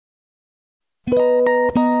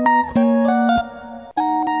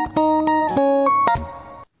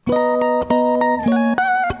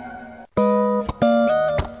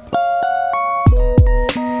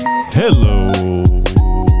Hello,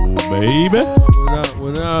 baby.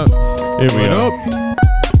 What up? Here we go.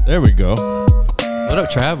 There we go. What up,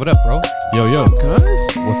 Trav? What up, bro? Yo, What's up,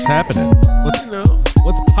 guys? what's happening?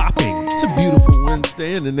 What's popping? It's a beautiful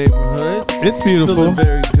Wednesday in the neighborhood. It's beautiful. Feeling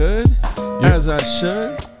very good, Yeah. as I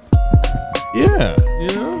should. Yeah,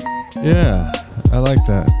 You know, yeah. I like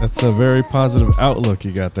that. That's a very positive outlook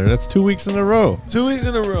you got there. That's 2 weeks in a row. 2 weeks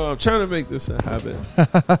in a row. I'm trying to make this a habit.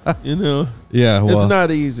 You know, Yeah, well, it's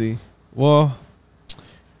not easy. Well,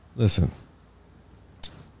 listen.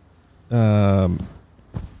 Good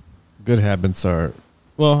habits are.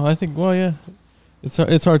 Well, I think. Well, yeah.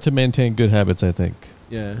 It's hard to maintain good habits. I think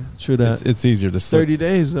Yeah, true that. it's easier to slip. 30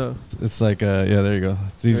 days though. It's like yeah. There you go.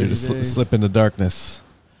 It's easier to 30 days. slip into darkness.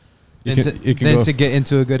 You Then, can- you can then go- to get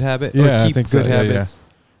into a good habit Yeah, or I keep think so. good Yeah, habits.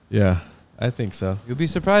 Yeah, I think so. You'll be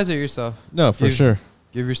surprised at yourself. No, for You- sure.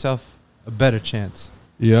 Give yourself a better chance.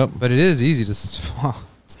 Yep. But it is easy to.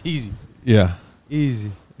 It's easy. Yeah.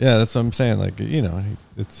 Easy. Yeah, that's what I'm saying. Like, you know,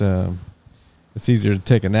 it's easier to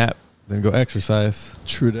take a nap than go exercise.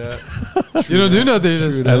 True that. You don't do nothing. True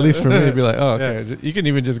Just, that. At least for me, it'd be like, oh, okay. You can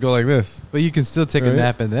even just go like this. but you can still take a Right.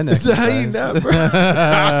 nap and then Is that how you exercise. nap, bro?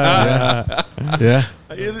 Yeah.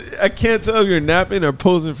 I can't tell if you're napping or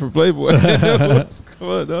posing for Playboy. What's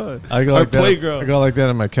going on? I go Our like that. playground. I go like that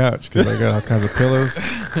on my couch because I got all kinds of pillows.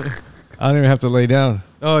 I don't even have to lay down.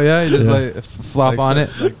 Oh yeah, you just Yeah. like flop Like, on so- it,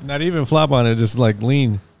 Like, not even flop on it, just like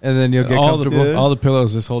lean. and then you'll get all comfortable. Yeah. all the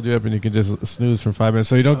pillows just hold you up, and you can just snooze for 5 minutes,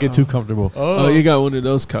 so you don't get too comfortable. Oh, you got one of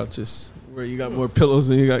those couches where you got more pillows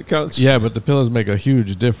than you got couch. Yeah, but the pillows make a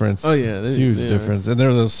huge difference. Oh yeah, Huge they are. difference, and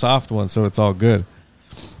they're the soft ones, so it's all good.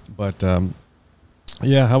 But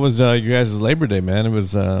yeah, how was you guys' Labor Day, man? It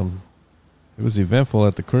was eventful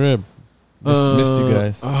at the crib. Missed you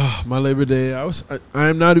guys. Oh, my Labor Day.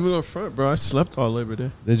 I'm not even going front, bro. I slept all Labor Day.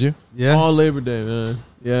 Did you? Yeah. All Labor Day, man.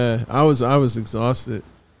 Yeah, I was exhausted.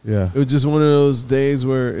 Yeah. It was just one of those days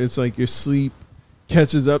where it's like your sleep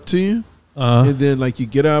catches up to you, Uh-huh. and then like you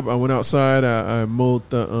get up. I went outside. I mowed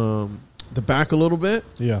the back a little bit,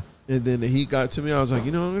 Yeah. and then the heat got to me. I was like,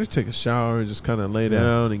 I'm gonna take a shower and just kind of lay Yeah.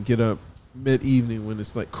 down and get up mid-evening when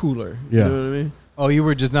it's like cooler. Yeah. You know what I mean? Oh, you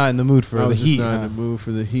were just not in the mood for I the was heat. just not huh? in the mood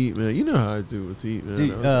for the heat, man. You know how I do with the heat, man.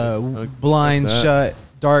 The, I was like, blinds that. shut,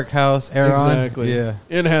 dark house, air Exactly. on. Yeah,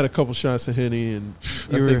 And I had a couple shots of Henny, and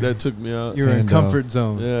I You think were- that took me out. you were in And, comfort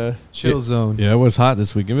zone, Yeah. chill zone. Yeah, it was hot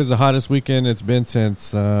this week. It was the hottest weekend it's been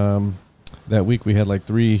since that week. We had like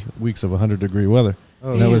 3 weeks of 100-degree weather.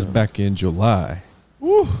 Oh, That was damn. back in July.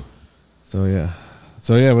 Woo. So yeah,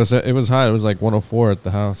 it was hot. It was like 104 at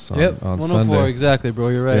the house on, Yep, on 104 Sunday. exactly, bro.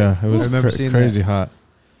 You're right. Yeah, it was I remember seeing crazy that. hot.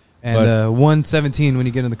 And but- 117 when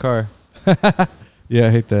you get in the car Yeah,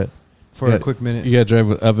 I hate that. for Yeah, a quick minute. You got to drive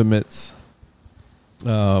with oven mitts.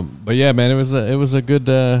 But yeah, man, it was a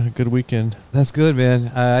good weekend. That's good,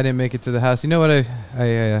 man. I didn't make it to the house. You know what?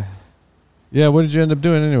 I Yeah, what did you end up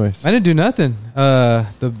doing anyways? didn't do nothing. No.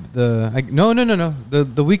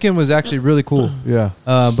 The weekend was actually really cool. Yeah.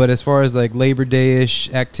 But as far as like Labor Day ish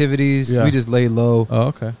activities, Yeah. we just laid low.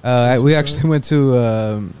 Oh, okay. We actually went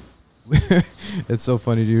to. It's so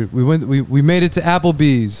funny, dude. We made it to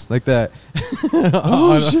Applebee's like that.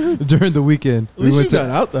 Oh, shit. During the weekend, At least we you went to got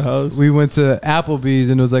out the house. we went to Applebee's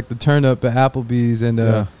and it was like the turn up at Applebee's,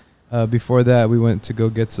 and before that we went to go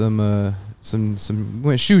get some we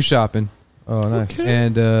went shoe shopping, Oh, nice. Okay.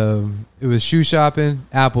 and it was shoe shopping,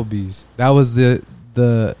 Applebee's. That was the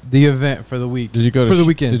event for the week. Did you go for to the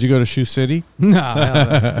weekend? Did you go to Shoe City? Nah,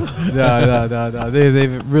 no. They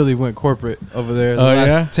really went corporate over there the Oh, last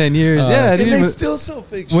yeah? 10 years. yeah, and dude, they when- still sell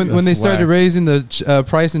fake when shoes. they That's started whack. raising the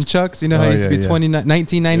price in Chucks, you know how Oh, it used to be yeah, yeah.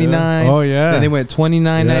 19.99. Oh yeah. Then they went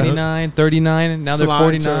 $29.99, $39, and now they're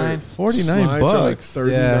Slides $49. are- 49 slides are like bucks.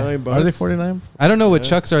 $39 bucks. Are they 49? I don't know what Yeah.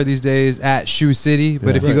 Chucks are these days at Shoe City,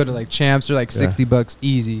 but Yeah. if you Right. go to like Champs, they're like Yeah. $60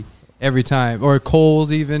 easy every time. Or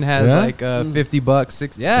Kohl's even has Yeah? like $50,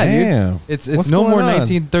 60. Yeah, dude. Damn. It's What's no going more on?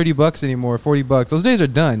 19, $30 anymore, $40. Those days are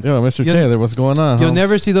done. Yo, Mr. You'll- Taylor, what's going on? You'll Holmes?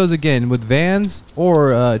 never see those again with Vans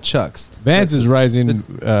or Chucks. Vans is rising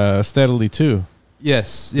steadily too.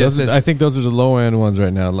 Yes, Those yes. are- I think those are the low end ones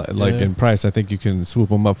right now. Like Yeah. in price, I think you can swoop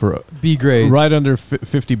them up for B grades. right under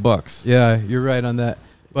 $50. Yeah, you're right on that.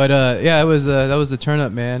 But yeah, it was that was the turn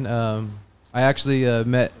up, man. I actually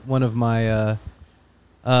met one of my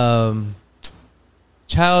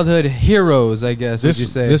childhood heroes, I guess. Would you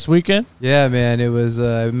say? This weekend? Yeah, man. It was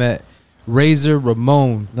I met Razor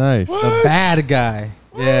Ramon, Nice. the bad guy.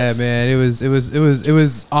 Yeah, man, it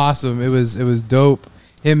was awesome. It was dope.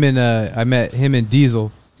 Him and I met him and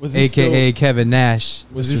Diesel, aka Kevin Nash.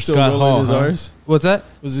 Was he Mr. still Scott rolling Hall, his huh? R's? What's that?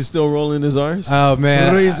 Was he still rolling his R's? Oh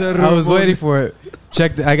man, Razor I was Ramon. waiting for it.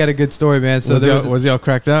 I got a good story, man. So was he all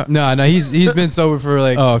cracked out? no, he's been sober for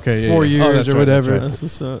like Oh, okay, yeah, 4 yeah. Oh, years that's or right, that's whatever. That's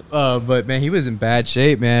what's up. But man, he was in bad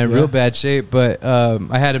shape, man, Yeah. real bad shape. But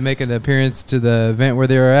I had to make an appearance to the event where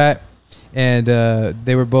they were at, and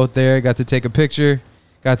they were both there. Got to take a picture,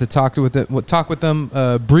 got to talk with them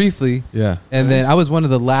briefly, Yeah. and Nice. then I was one of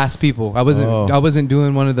the last people. I wasn't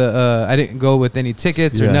doing one of the. I didn't go with any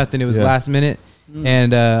tickets or Yeah, nothing. It was yeah. last minute,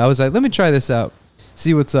 and I was like, let me try this out.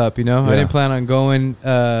 See what's up, you know. I Yeah. didn't plan on going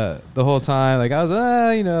the whole time. Like I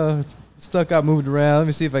was, stuck out, moved around. Let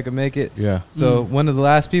me see if I can make it. Yeah. So one of the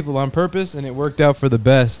last people on purpose, and it worked out for the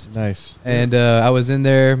best. Nice. And I was in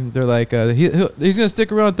there. They're like, he's gonna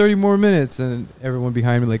stick around 30 more minutes, and everyone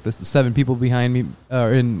behind me, like the 7 people behind me,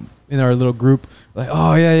 in our little group, like,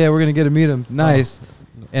 oh yeah, we're gonna get to meet him. Nice.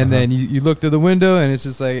 And then you look through the window, and it's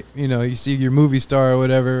just like, you see your movie star or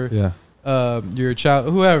whatever, Yeah. your child,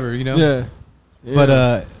 whoever, Yeah.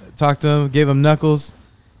 But talked to him, gave him knuckles,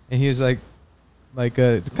 and he was like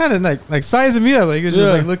kind of like sizing me up. Like he was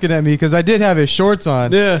just like looking at me because I did have his shorts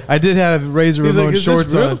on. Yeah. I did have Razor He's Ramon like, "Is this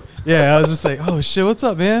shorts real?" on. Yeah, I was just like, oh shit, what's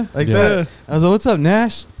up, man? Like Yeah. that. I was like, what's up,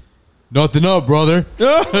 Nash? Nothing up, brother.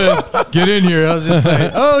 Get in here. I was just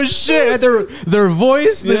like, oh shit, their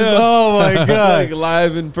voice. This, oh my god. Like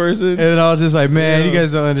live in person. And I was just like, man, you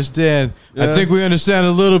guys don't understand. I Yeah. think we understand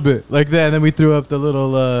a little bit, like that. And then we threw up the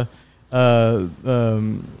little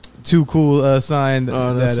too cool sign.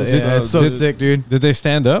 Oh, that's so it's so sick. sick, dude. Did they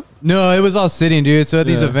stand up? No, it was all sitting, dude. So at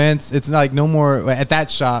these Yeah. events, it's like no more at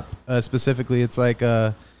that shop specifically. It's like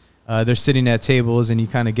they're sitting at tables, and you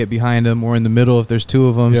kind of get behind them or in the middle if there's 2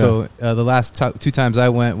 of them. Yeah. So the last 2 times I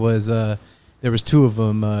went was there was 2 of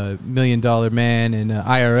them, $1 Million Man and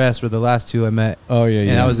IRS were the last 2 I met. Oh yeah.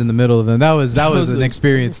 And I was in the middle of them. That was an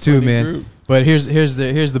experience too, funny man. group. But here's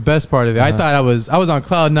the best part of it. I Uh-huh. thought I was on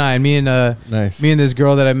cloud 9. Me and nice. me and this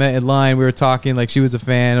girl that I met in line, we were talking like she was a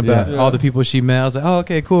fan about Yeah. all the people she met. I was like, oh,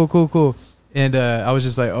 okay, cool. And I was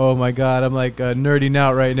just like, oh my god, I'm like nerding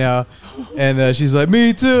out right now. And she's like,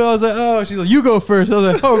 me too. I was like, oh. She's like, you go first. I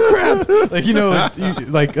was like, oh crap. Like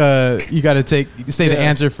you got to say the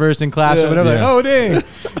answer first in class or whatever. Yeah. Like, oh dang.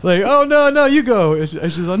 Like, oh no, you go. And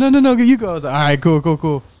she's like, no, you go. I was like, all right,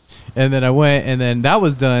 cool. And then I went, and then that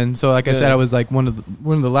was done. So like I said, I was like one of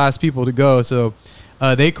the last people to go. So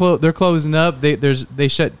they're closing up. They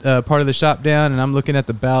shut part of the shop down, and I'm looking at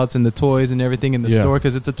the ballots and the toys and everything in the store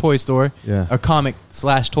because it's a toy store, a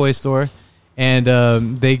comic/toy store. And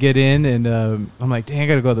they get in, and I'm like, dang, I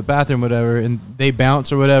gotta go to the bathroom, whatever. And they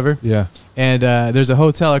bounce or whatever. Yeah. And there's a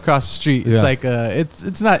hotel across the street. It's Yeah. like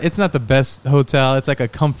it's not the best hotel. It's like a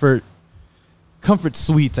comfort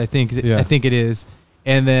suites, I think. Yeah. I think it is.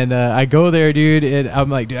 And then I go there, dude, and I'm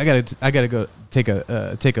like, dude, I gotta go take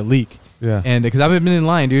a leak. Yeah. And because I've been in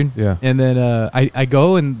line, dude. Yeah. And then I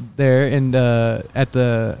go in there, and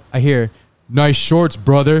I hear, nice shorts,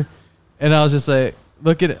 brother. And I was just like,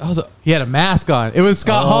 look at it. He had a mask on. It was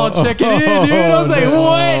Scott Hall checking in, dude. I was like,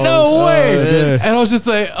 what? No way. Yes. And I was just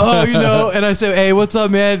like, and I said, hey, what's up,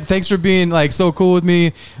 man? Thanks for being like so cool with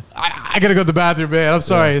me. I gotta go to the bathroom, man. I'm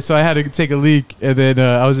sorry. Yeah. So I had to take a leak, and then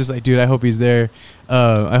I was just like, dude, I hope he's there.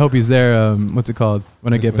 I hope he's there. What's it called?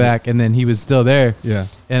 When I get back. And then he was still there. Yeah.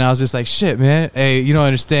 And I was just like, shit, man. Hey, you don't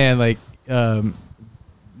understand. Like,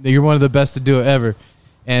 you're one of the best to do it ever.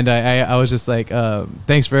 And I was just like,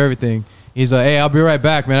 thanks for everything. He's like, hey, I'll be right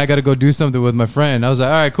back, man. I got to go do something with my friend. I was like,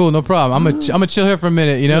 all right, cool, no problem. I'm gonna chill here for a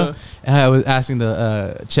minute, you know? Yeah. And I was asking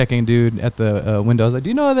the check-in dude at the window. I was like, do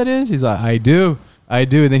you know what that is? He's like, I do. And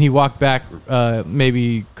then he walked back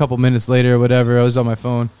maybe a couple minutes later or whatever. I was on my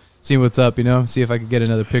phone, seeing what's up, you know? See if I could get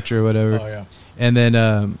another picture or whatever. Oh yeah. And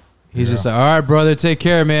then he's just like, all right, brother, take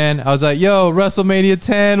care, man. I was like, yo, WrestleMania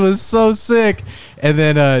 10 was so sick. And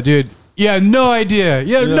then, dude, you have no idea.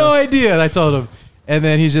 You have no idea. And I told him. And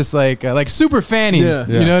then he's just like super fanny. Yeah.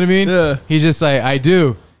 You know what I mean? Yeah. He's just like, I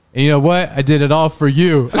do. And you know what? I did it all for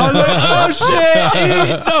you. I was like, oh,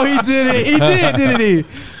 shit. He did it. He did, didn't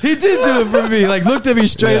he? He did do it for me. Like, looked at me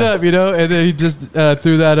straight up, you know? And then he just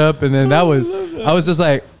threw that up. And then I was just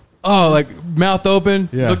like, oh, like mouth open.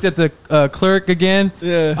 Yeah. Looked at the clerk again.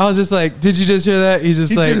 Yeah. I was just like, did you just hear that? He's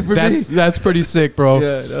just He like, did it for me. that's pretty sick, bro.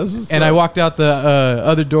 Yeah, that's what's And up. I walked out the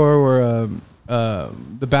other door where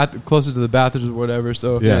the bath closer to the bathrooms or whatever.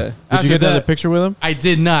 So Yeah. Yeah. Did After you get another that- picture with him? I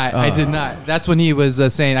did not. I did not. That's when he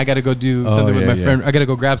was saying, I got to go do something with yeah, my yeah. friend. I got to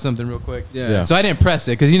go grab something real quick. Yeah. Yeah. So I didn't press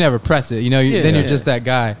it because you never press it. You know, then you're just that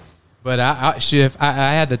guy. But if I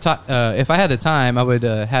had the time, I would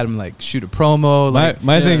had him like shoot a promo. Like,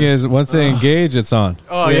 my thing is, once they engage, it's on.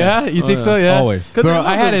 oh yeah, you think so? Yeah, Always. Bro,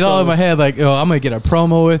 I had it all in my head. Like, oh, I'm gonna get a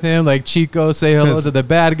promo with him. Like Chico, say hello to the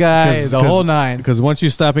bad guy, the whole nine. Because once you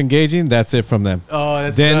stop engaging, that's it from them. Oh,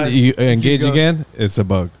 that's then done. you engage again, it's a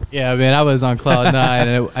bug. Yeah, man, I was on cloud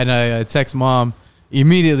nine, and I text mom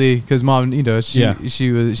immediately because mom, you know, she knows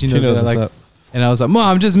that I what's like, up. and I was like,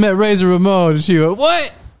 Mom, just met Razor Ramon, and she went,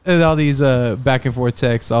 what? And all these back and forth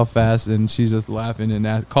texts all fast, and she's just laughing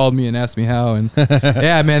and called me and asked me how, and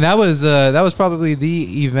yeah, man, that was probably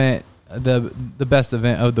the event, the best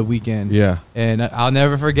event of the weekend. Yeah, and I'll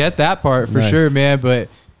never forget that part for Nice. sure, man. But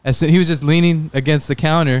he was just leaning against the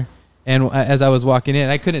counter. And as I was walking in,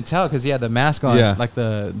 I couldn't tell because he had the mask on, like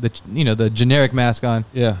the the generic mask on.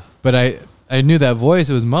 Yeah. But I knew that voice.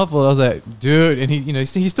 It was muffled. I was like, dude, and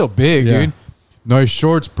he's still big, dude. Nice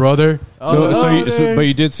shorts, brother. But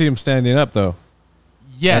you did see him standing up though.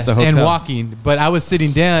 Yes, at the and hotel. walking. But I was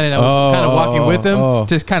sitting down and I was kind of walking with him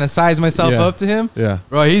to kind of size myself up to him. Yeah.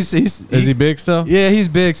 Bro, is he big still? Yeah, he's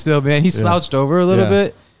big still, man. He slouched over a little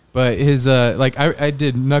bit. But his like I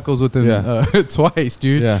did knuckles with him twice,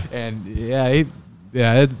 dude. Yeah. And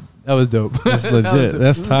that was dope. That's legit.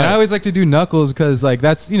 That's tight. And I always like to do knuckles because like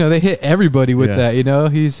that's they hit everybody with that.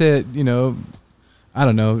 He's hit I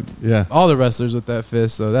don't know all the wrestlers with that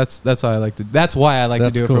fist. So that's how I like to. That's why I like to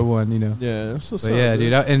do it for one. Yeah. So but yeah,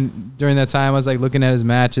 dude. And during that time, I was like looking at his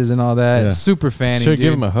matches and all that. Yeah. Super fanny. Should dude.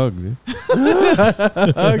 give him a hug, dude.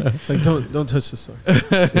 It's like don't touch this.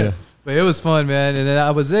 Yeah. But it was fun, man. And then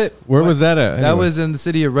that was it. Where was that at? That anyway? was in the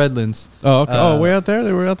city of Redlands. Oh, okay. Way out there.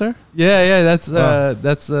 They were out there. Yeah. That's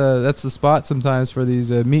the spot sometimes for these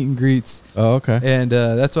meet and greets. Oh, okay. And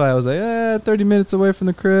that's why I was like, 30 minutes away from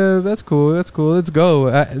the crib. That's cool. Let's go.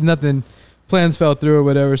 Nothing, plans fell through or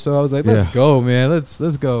whatever. So I was like, let's go, man.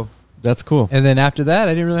 Let's go. That's cool. And then after that,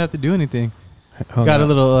 I didn't really have to do anything. Got a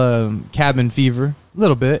little cabin fever, a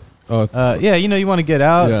little bit. Oh, you want to get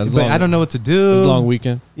out, but I don't know what to do. It was a long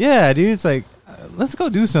weekend. Yeah, dude. It's like, let's go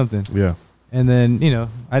do something. Yeah. And then,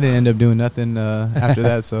 I didn't end up doing nothing after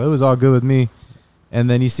that. So it was all good with me. And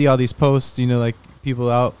then you see all these posts, like people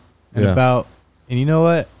out and about. And you know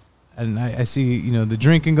what? And I see, the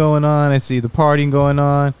drinking going on. I see the partying going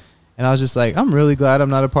on. And I was just like, I'm really glad I'm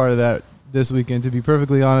not a part of that this weekend, to be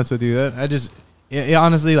perfectly honest with you. It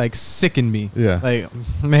honestly like sickened me. Yeah. Like,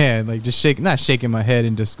 man, like just not shaking my head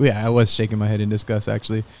in disgust. Yeah, I was shaking my head in disgust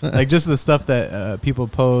actually. Like just the stuff that people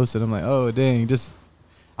post, and I'm like, oh dang,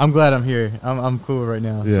 I'm glad I'm here. I'm cool right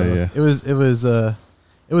now. Yeah, so yeah. It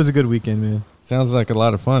was a good weekend, man. Sounds like a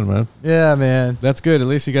lot of fun, man. Yeah, man. That's good. At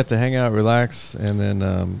least you got to hang out, relax, and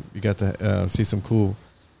then you got to see some cool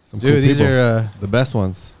Dude, these people. are the best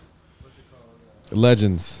ones.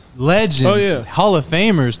 Legends. Oh yeah, Hall of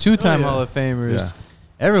Famers, 2-time Hall of Famers. Yeah.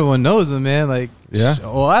 Everyone knows them, man. Like, yeah.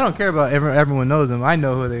 Well, I don't care about everyone knows them. I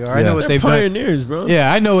know who they are. I know what They're they've done. pioneers, bro.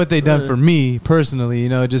 Yeah, I know what they've done for me personally.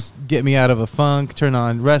 Just get me out of a funk, turn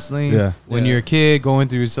on wrestling. Yeah. When you're a kid, going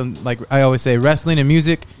through some, like I always say, wrestling and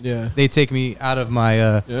music. Yeah. They take me out of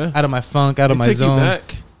my funk, out of my zone.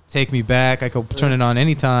 Take me back. I could turn it on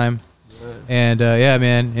anytime. And yeah,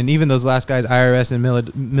 man. And even those last guys, IRS and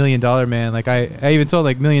 $1 Million Man, like I even told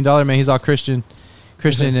like $1 Million Man, he's all Christian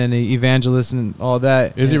and evangelist and all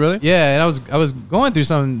that. Is he really? Yeah. And I was going through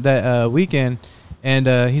something that weekend,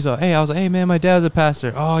 and he's all, hey, I was like, hey man, my dad's a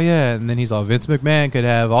pastor. Oh yeah. And then he's all, Vince McMahon could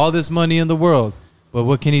have all this money in the world, but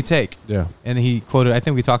what can he take? Yeah. And he quoted, I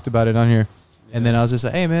think we talked about it on here. And then I was just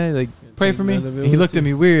like, hey man, like pray for me. And he looked at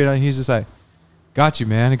me weird, and he's just like, got you,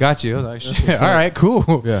 man. I got you. I was like, shit. All right,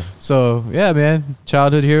 cool. Yeah. So, yeah, man.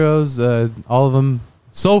 Childhood heroes, all of them,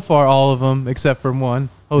 so far, all of them, except for one,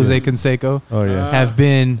 Jose Canseco, Oh, yeah. have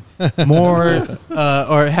been more,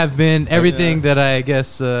 or have been everything that I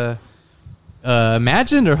guess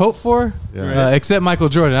imagined or hoped for, except Michael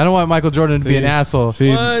Jordan. I don't want Michael Jordan to be an asshole. See,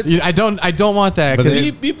 What? I don't want that. But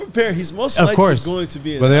 'cause Be prepared. He's most Of likely course. going to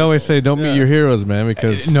be. but they always say don't meet your heroes, man,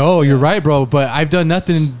 because no, you're right, bro. But I've done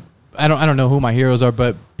nothing. I don't know who my heroes are,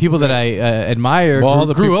 but people that I admire,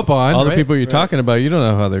 grew up on. All the right? people you're talking about, you don't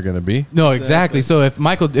know how they're going to be. No, exactly. So if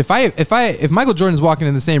Michael Jordan's walking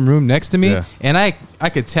in the same room next to me, and I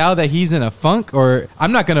could tell that he's in a funk, or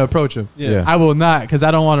I'm not going to approach him. Yeah. I will not, because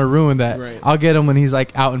I don't want to ruin that. Right. I'll get him when he's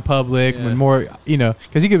like out in public, when more,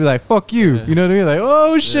 because he could be like, "Fuck you," you know what I mean? Like,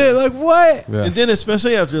 oh shit, like what? Yeah. And then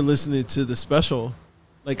especially after listening to the special,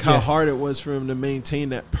 like how Yeah. hard it was for him to maintain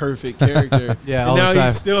that perfect character. Yeah, and all the now he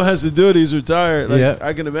time. still has to do it. He's retired. Like Yeah.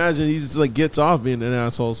 I can imagine he just like gets off being an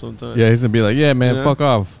asshole sometimes. Yeah, he's gonna be like, yeah, man, Yeah. fuck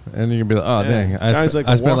off, and you're gonna be like, oh Yeah. dang, Guy's sp- like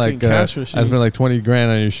I a spent walking like cash I machine. spent like 20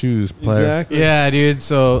 grand on your shoes, player. Exactly. Yeah, dude.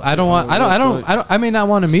 So I don't want. I may not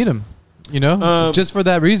want to meet him. You know, just for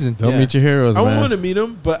that reason. Don't Yeah. meet your heroes, I man. want to meet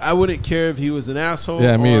him, but I wouldn't care if he was an asshole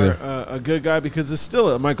Yeah, me or either. a good guy because it's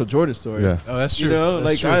still a Michael Jordan story. Yeah. Oh, that's You true. know, That's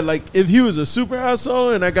like true. I like if he was a super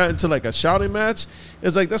asshole and I got into like a shouting match,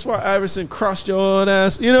 it's like that's why Iverson crossed your old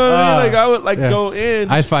ass. You know what I mean? Like I would like yeah. go in.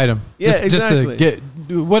 I'd fight him. Yeah, just to exactly. get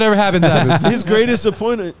whatever happens. happens. His greatest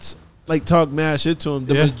opponents like talk mad shit to him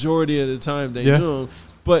the Yeah. majority of the time they Yeah. knew him,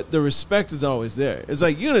 but the respect is always there. It's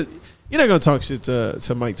like you're not gonna talk shit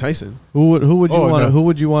to Mike Tyson. Who would you Oh, want? no. Who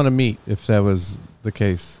would you want to meet if that was the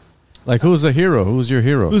case? Like, who's a hero? Who's your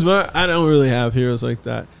hero? Who's my? I don't really have heroes like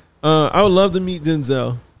that. I would love to meet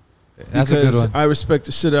Denzel. That's a good because one. I respect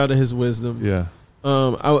the shit out of his wisdom. Yeah,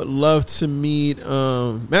 I would love to meet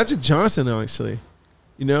Magic Johnson, actually.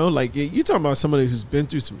 You know, like you talking about somebody who's been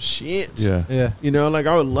through some shit. yeah, Yeah. You know, like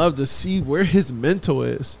I would love to see where his mental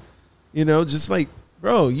is. You know, just like,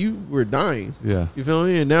 bro, you were dying. yeah. You feel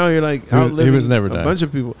me? And now you're like He was outliving never a dying. bunch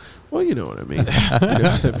of people. Well, you know what I mean. You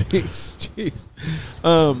know what I mean? Jeez.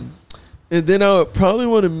 And then I would probably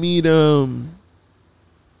want to meet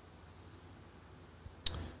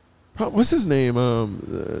what's his name?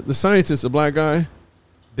 The scientist, the black guy.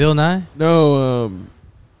 Bill Nye. No,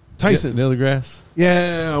 Tyson. Neil deGrasse.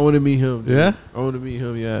 Yeah, I want to meet him. Dude. Yeah? I want to meet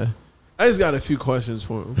him. Yeah, I just got a few questions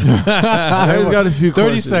for him. I just got a few 30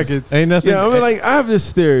 questions. seconds. Ain't nothing. Yeah, I mean, like I have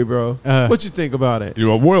this theory, bro. Uh. What you think about it?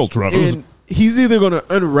 you're a world traveler. And he's either going to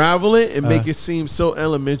unravel it and make it seem so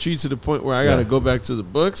elementary to the point where I got to Yeah. go back to the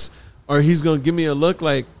books, or he's going to give me a look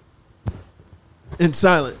like in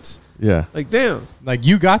silence. Yeah, Like, damn, Like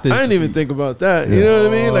you got this. I didn't even think about that. You Yeah. know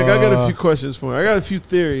what I mean? Like, I got a few questions for him. I got a few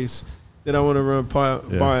theories that I want to run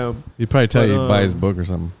by him. he'd probably tell But, you to buy his book or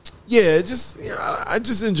something. Yeah, it just I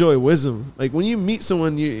just enjoy wisdom. Like when you meet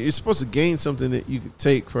someone, you're supposed to gain something that you could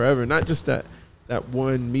take forever, not just that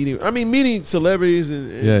one meeting. I mean, meeting celebrities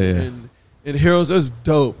and heroes, that's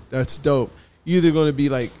dope. That's dope. You're either going to be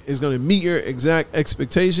like it's going to meet your exact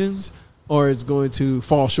expectations, or it's going to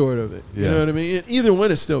fall short of it. You Yeah. know what I mean? And either one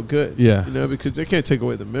is still good. Yeah. you know, because they can't take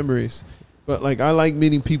away the memories. But like I like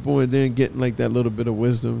meeting people and then getting like that little bit of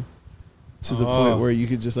wisdom to the point where you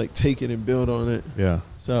could just like take it and build on it. Yeah,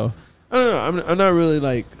 So I don't know. I'm not really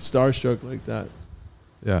like starstruck like that,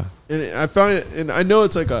 yeah. and I find it, and I know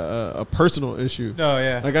it's like a personal issue. No,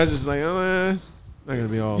 yeah. Like I just like not gonna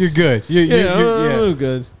be all. You're good. You're I'm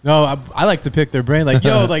good. No, I like to pick their brain. Like,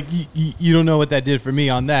 yo, like you don't know what that did for me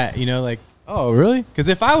on that. You know, like, oh, really? Because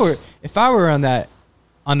if I were on that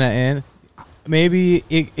end, maybe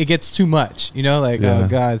it gets too much. You know, like, Yeah. oh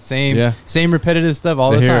god, same Yeah. repetitive stuff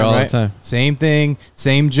all They the hear it time, all the right? time. Same thing,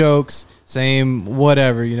 same jokes, same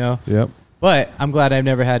whatever. You know. Yep. But I'm glad I've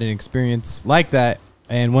never had an experience like that.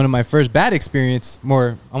 And one of my first bad experience, I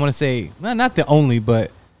want to say, well, not the only,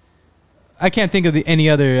 but I can't think of any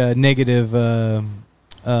other negative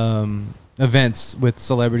events with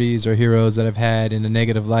celebrities or heroes that I've had in a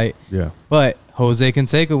negative light. Yeah. But Jose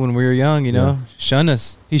Canseco, when we were young, you know, shun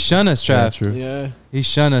us. He shunned us, Yeah, Trav. true. Yeah, He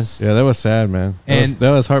shunned us. Yeah, that was sad, man. That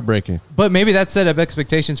was heartbreaking. But maybe that set up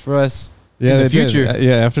expectations for us Yeah, in the they did. future.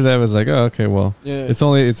 Yeah, after that, it was like, oh, okay, well, yeah. it's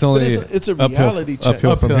only But it's a reality check.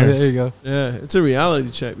 uphill from here. There you go. Yeah, it's a reality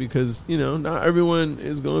check because not everyone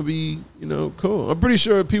is going to be cool. I'm pretty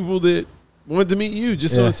sure people that wanted to meet you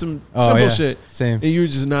just Yeah. on some Oh, simple yeah. shit, Same. and you were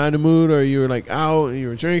just not in the mood, or you were like out and you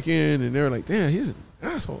were drinking, and they were like, "Damn, he's an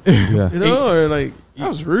asshole," Yeah. or like that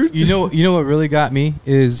was rude. You know what really got me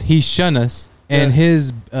is he shunned us, and Yeah.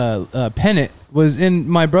 his pennant was in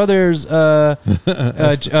my brother's what's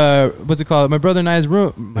it called? My brother and I's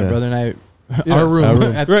room. My Yeah. brother and I, Yeah. our room, Our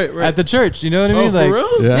room. At, Right. at the church. You know what I mean? For Like, real?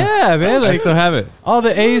 yeah, man. I Like still have it. all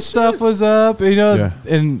the A stuff was up. You know, Yeah.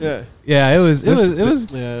 and Yeah. it was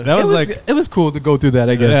Yeah. That was like, it was cool to go through that.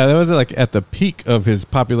 I guess. yeah, that was like at the peak of his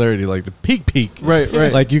popularity, like the peak. Right.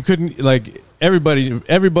 Like you couldn't, like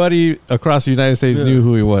everybody across the United States Yeah. knew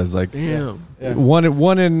who he was. Like Damn. Yeah.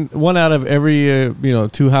 one out of every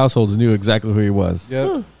two households knew exactly who he was.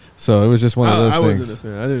 Yep. So it was just one of those I things. wasn't a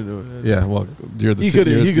fan. I didn't know that. Yeah, well, you're the He two- could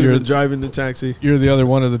have you're- been driving the taxi. You're the other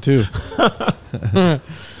one of the two.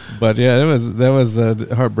 But yeah, that was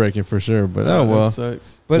heartbreaking for sure. But oh well. That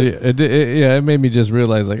sucks. But it made me just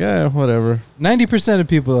realize like, whatever. 90% of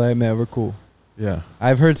people that I met were cool. Yeah.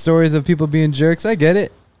 I've heard stories of people being jerks. I get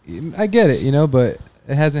it, but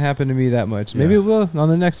it hasn't happened to me that much. Maybe Yeah. it will on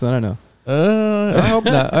the next one. I don't know. I hope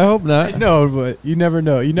not. I hope not. No, but you never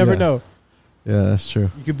know. You never Yeah. know. Yeah, that's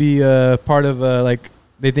true. You could be part of like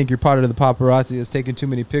they think you're part of the paparazzi that's taking too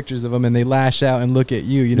many pictures of them, and they lash out and look at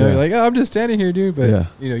you. You know, Yeah. you're like, oh, I'm just standing here, dude. But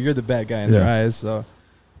you know, you're the bad guy in their eyes. So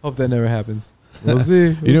hope that never happens. We'll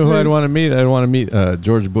see. You know who I'd want to meet? I'd want to meet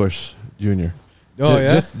George Bush Jr. Oh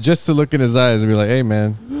yeah, just to look in his eyes and be like, hey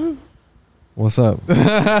man, what's up?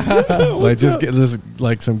 Like just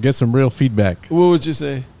get some real feedback. What would you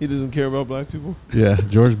say? He doesn't care about black people. Yeah,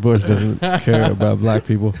 George Bush doesn't care about black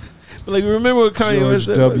people. But like, remember what Kanye West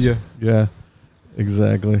said? W. Yeah,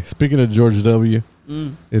 exactly. Speaking of George W,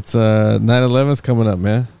 it's 9/11's coming up,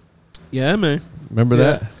 man. Yeah, man. Remember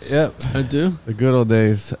that? Yep. I do. The good old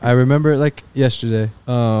days. I remember it like yesterday.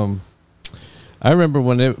 I remember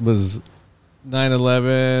when it was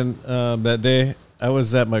 9/11. That day, I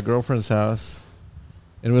was at my girlfriend's house.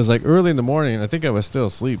 It was like early in the morning. I think I was still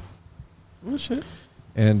asleep. Oh shit.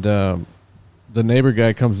 And the neighbor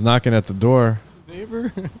guy comes knocking at the door.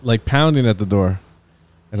 Neighbor? Like pounding at the door.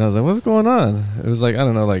 And I was like, what's going on? It was like, I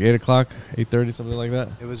don't know, like 8 o'clock, 8:30, something like that.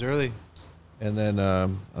 It was early. And then I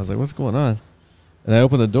was like, what's going on? And I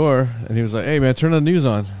opened the door, and he was like, hey, man, turn the news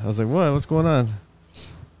on. I was like, what? What's going on?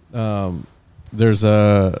 There's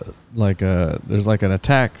like an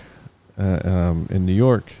attack in New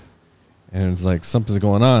York, and it's like something's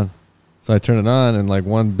going on. So I turned it on, and like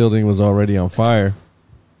one building was already on fire.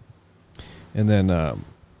 And then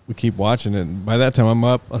we keep watching it. And by that time, I'm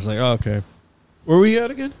up. I was like, oh, okay. Where were you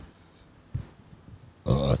at again?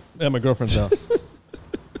 At my girlfriend's house.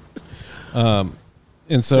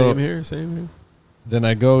 And so Same here. then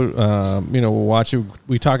I go, we'll watch it.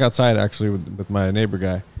 We talk outside actually with my neighbor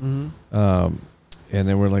guy. Mm-hmm. And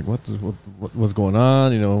then we're like, what's going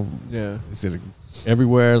on? You know, Yeah. is it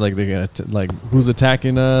everywhere? Like they're gonna like who's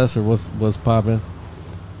attacking us or what's popping?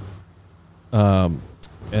 And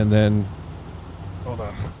then hold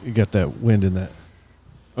on, you got that wind in that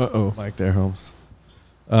mic there, Holmes.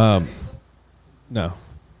 No.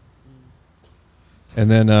 And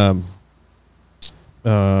then I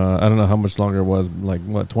don't know how much longer it was. Like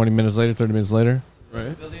what, 20 minutes later, 30 minutes later.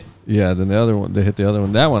 Right. Yeah, then the other one, they hit the other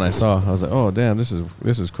one. That one I saw. I was like, oh, damn, this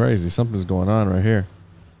is crazy. Something's going on right here.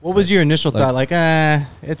 What was your initial thought? Like,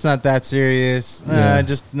 it's not that serious. Yeah.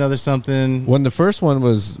 Just another something. When the first one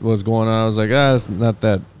was going on, I was like, it's not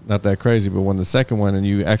that crazy. But when the second one and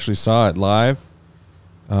you actually saw it live,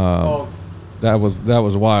 that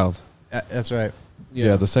was wild. That's right.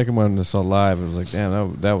 Yeah, the second one I saw live, it was like,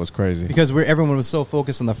 damn, that was crazy. Because everyone was so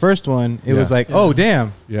focused on the first one, it was like, oh,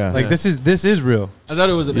 damn. Yeah. Like, this is real. I thought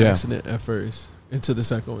it was an accident at first until the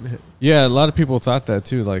second one hit. Yeah, a lot of people thought that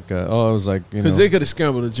too. Like, it was like, because they could have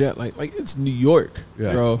scrambled a jet. Like it's New York,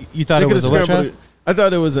 bro. You thought it was a wet trap? I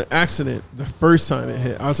thought it was an accident the first time it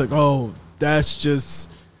hit. I was like, oh, that's just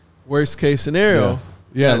worst case scenario.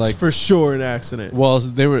 Yeah, that's like for sure an accident. Well,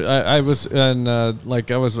 they were. I was I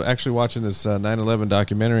was actually watching this 9/11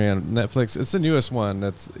 documentary on Netflix. It's the newest one.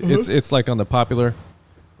 It's like on the popular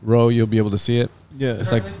row. You'll be able to see it. Yeah,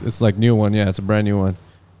 it's like new one. Yeah, it's a brand new one.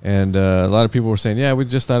 And a lot of people were saying, yeah, we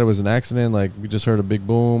just thought it was an accident. Like we just heard a big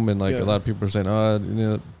boom, and like a lot of people were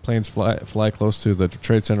saying, planes fly close to the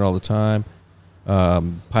Trade Center all the time.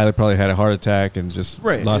 Pilot probably had a heart attack and just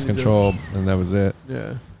lost control, and that was it.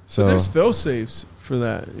 Yeah. So but there's fail safes for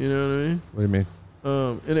that. You know what I mean? What do you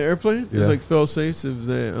mean? In an airplane, there's like fail safes if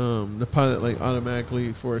the pilot like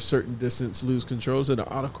automatically for a certain distance lose control, so it'll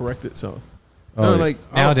autocorrect itself. Like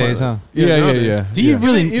nowadays, huh? Yeah. Do you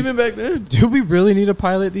really even back then? Do we really need a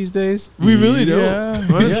pilot these days? We really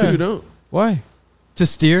don't. Honestly, we don't. Why? To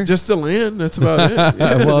steer, just to land. That's about it.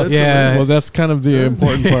 Yeah, well, that's kind of the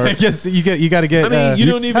important part. I guess you got to get. I mean, you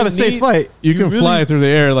don't even have a safe flight. You can fly through the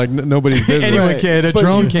air like nobody's business. Anyone can. A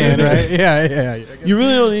drone can, right? Yeah. You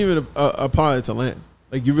really don't need a pilot to land.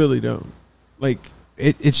 Like you really don't. Like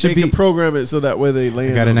it should be. They can program it so that way they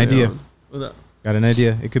land. I got an idea. Got an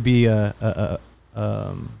idea. It could be a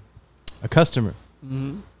customer,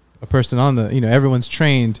 a person on the. Everyone's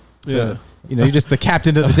trained. You're just the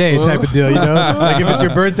captain of the day type of deal, Like if it's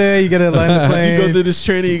your birthday, you get to land the plane. You go through this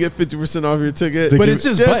training, you get 50% off your ticket. But it's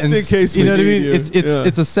just buttons. In case you know what I mean?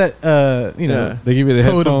 It's a set, They give you the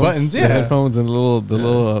code headphones, of buttons, the headphones and the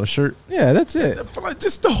little shirt. Yeah, that's it.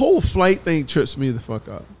 Just the whole flight thing trips me the fuck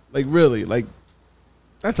up. Like really, like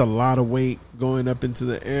that's a lot of weight going up into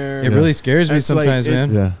the air. It really scares me sometimes,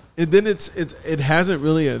 man. Yeah. And then it hasn't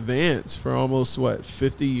really advanced for almost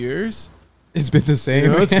 50 years. It's been the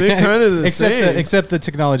same. It's been kind of the same. Except the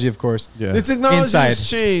technology, of course. Yeah. The technology has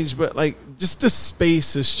changed, but like just the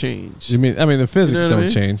space has changed. You mean? I mean, the physics don't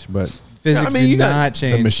change, but physics do not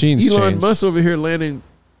change. The machines change. Elon Musk over here landing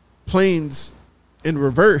planes in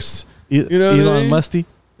reverse. Elon Musty.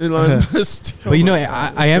 Elon Musk. But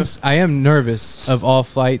I am nervous of all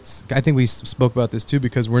flights. I think we spoke about this too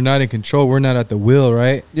because we're not in control. We're not at the wheel,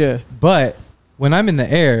 right? Yeah. But when I'm in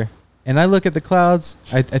the air and I look at the clouds,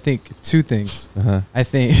 I think two things. I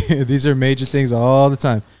think these are major things all the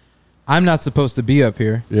time. I'm not supposed to be up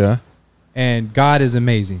here. Yeah. And God is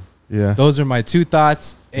amazing. Yeah. Those are my two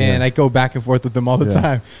thoughts, and I go back and forth with them all the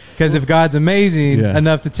time. Because if God's amazing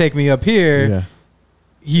enough to take me up here,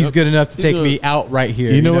 He's good enough to take me out right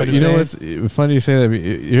here. You know what? You know what's funny you say that.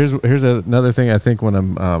 Here's another thing I think when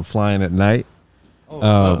I'm flying at night.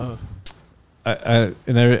 I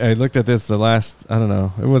looked at this the last. I don't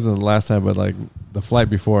know. It wasn't the last time, but like the flight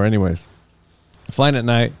before. Anyways, flying at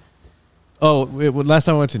night. Last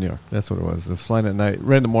time I went to New York. That's what it was. The flying at night,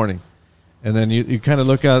 right in the morning. And then you kind of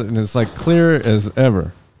look out and it's like clear as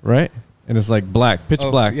ever, right? And it's like black, pitch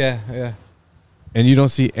black. Yeah. And you don't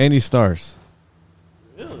see any stars.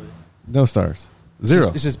 Really? No stars. Zero.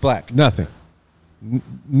 It's just black. Nothing.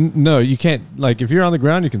 No, you can't. Like if you're on the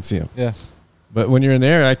ground, you can see them. Yeah. But when you're in the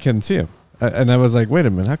air, I can see them. And I was like, wait a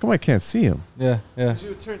minute, how come I can't see them? Yeah. Because you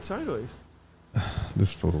would turn sideways.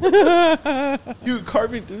 This fool. You were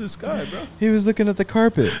carving through the sky, bro. He was looking at the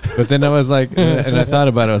carpet. But then I was like, and I thought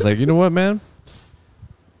about it. I was like, you know what, man?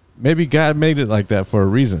 Maybe God made it like that for a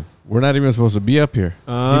reason. We're not even supposed to be up here.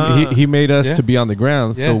 He made us to be on the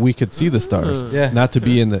ground so we could see the stars, not to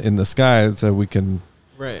be in the sky so we can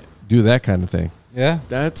do that kind of thing. Yeah,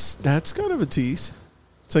 that's kind of a tease.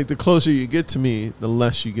 It's like the closer you get to me, the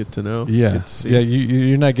less you get to know. Yeah,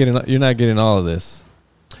 you're not getting all of this.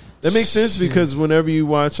 That makes sense because whenever you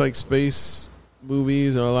watch like space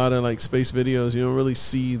movies or a lot of like space videos, you don't really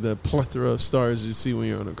see the plethora of stars you see when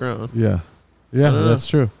you're on the ground. Yeah, that's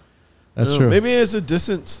true. That's true. Maybe it's a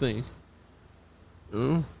distance thing. I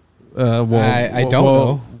don't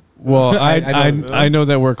know. Well, I know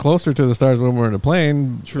that we're closer to the stars when we're in a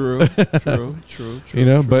plane. True. You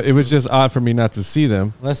know, but it was just odd for me not to see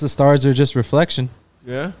them. Unless the stars are just reflection.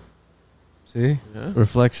 Yeah. See? Yeah.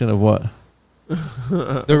 Reflection of what?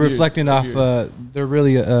 They're reflecting off. They're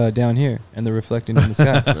really down here, and they're reflecting in the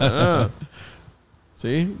sky.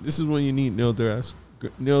 See, this is when you need Neil deGrasse.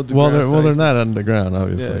 Well, they're not underground,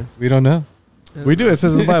 obviously. Yeah. We don't know. We do. It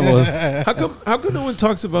says in the Bible. How come no one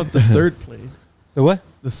talks about the third plane? The what?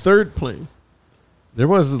 The third plane. There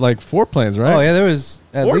was like 4 planes, right? Oh yeah, there was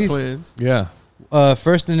at 4 least planes. Yeah.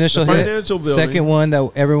 First initial hit, building. Second one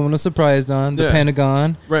that everyone was surprised on, the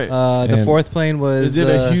Pentagon. Right. The fourth plane was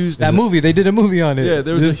they did a movie on it. Yeah,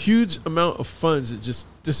 there was a huge amount of funds that just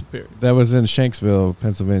disappeared. That was in Shanksville,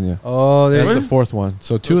 Pennsylvania. Oh, that's the 4th one.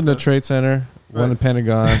 So 2 in the Trade Center, 1 in the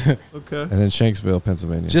Pentagon, and then Shanksville,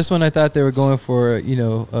 Pennsylvania. Just when I thought they were going for,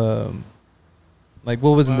 like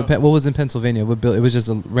what was in Pennsylvania? What bill? It was just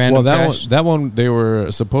a random. Well, that one they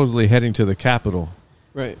were supposedly heading to the Capitol.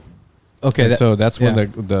 Right. Okay. So that's when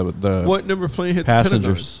the what number plane hit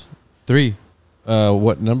passengers? The 3.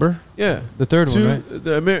 What number? Yeah, the third one. Right.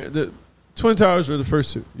 The Twin Towers were the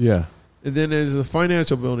first 2. Yeah. And then there's a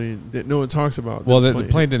financial building that no one talks about. Well, the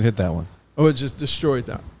plane didn't hit that one. Oh, it just destroyed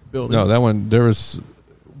that building. No, that one. There was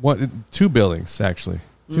 2 buildings actually.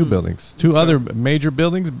 2 buildings. 2 other major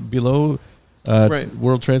buildings below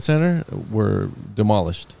World Trade Center were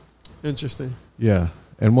demolished. Interesting. Yeah,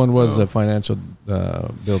 and one was a financial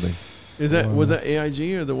building. Was that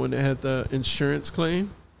AIG or the one that had the insurance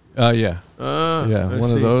claim? Yeah. One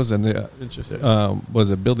of those, and interesting.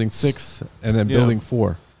 Was it Building 6 and then Building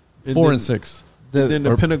 4, 4 and 6. Then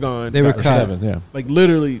the Pentagon. They were cut. 7. Yeah. Like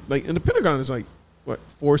literally, like in the Pentagon is like what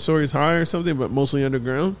 4 stories high or something, but mostly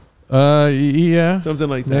underground. Yeah, something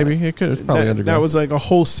like that. Maybe it could. It's probably underground. That was like a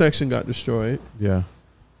whole section got destroyed. Yeah.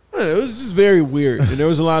 I don't know, it was just very weird, and there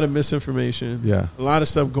was a lot of misinformation. Yeah. A lot of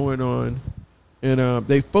stuff going on. And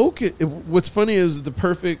they focus. What's funny is the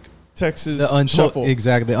perfect Texas shuffle.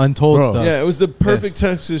 Exactly, untold stuff. Yeah, it was the perfect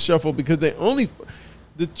Texas shuffle because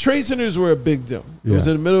the trade centers were a big deal. It was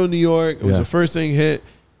in the middle of New York. It was the first thing hit.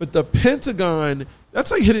 But the Pentagon, that's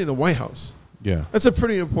like hitting the White House. Yeah. That's a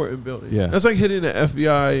pretty important building. Yeah. That's like hitting the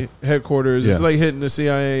FBI headquarters. Yeah. It's like hitting the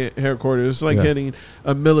CIA headquarters. It's like hitting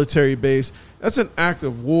a military base. That's an act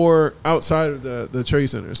of war outside of the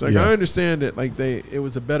trade centers. Like I understand that it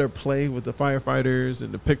was a better play with the firefighters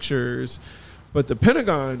and the pictures. But the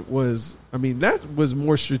Pentagon was, that was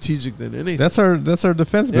more strategic than anything. That's our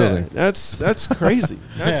defense building. That's crazy.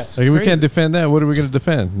 That's crazy. We can't defend that. What are we going to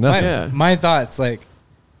defend? Nothing. My thoughts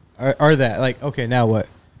are that okay, now what?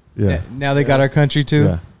 Yeah. Now they got our country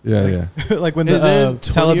too. Yeah. Like when the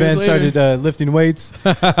Taliban started lifting weights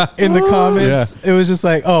in the comments, it was just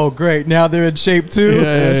like, oh great, now they're in shape too.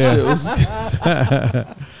 Yeah.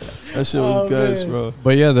 That shit was guts, bro.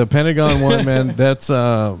 But yeah, the Pentagon one, man. That's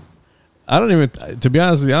I don't even. To be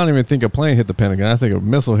honest with you, I don't even think a plane hit the Pentagon. I think a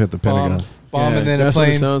missile hit the Pentagon. Bomb, and then that's a plane.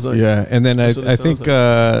 what it sounds like. Yeah, and then I think like.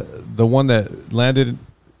 the one that landed,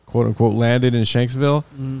 quote unquote, landed in Shanksville.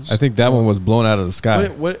 I think that one was blown out of the sky.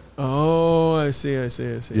 What? Oh, I see.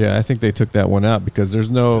 Yeah, I think they took that one out because there's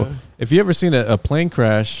no. Yeah. If you ever seen a plane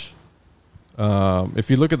crash, if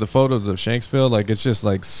you look at the photos of Shanksville, like it's just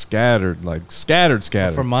like scattered.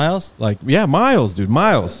 For miles? Like miles, dude,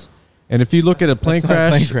 miles. And if you look at a plane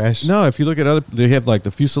crash, no, if you look at other, they have like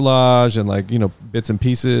the fuselage and like bits and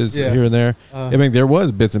pieces here and there. I mean, there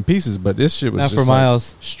was bits and pieces, but this shit was not just for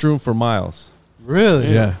miles, strewn for miles.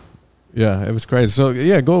 Really? Yeah, it was crazy. So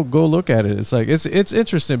yeah, go look at it. It's like it's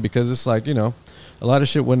interesting because it's like a lot of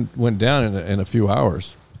shit went down in a few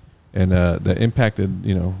hours, and that impacted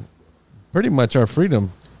pretty much our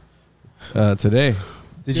freedom today.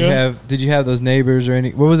 Did you have those neighbors or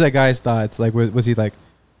any? What was that guy's thoughts? Like, was he like,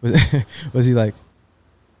 was he like,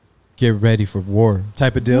 get ready for war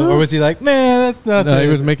type of deal, or was he like, man, that's not? No, he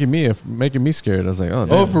was making me scared. I was like, oh,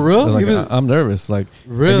 damn. Oh, for real? Like, I'm nervous. Like,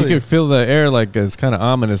 really, you could feel the air like it's kind of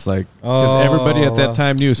ominous. Like, because everybody at that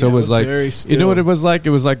time knew. So it was like, you know what it was like? It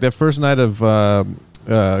was like that first night of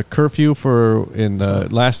curfew in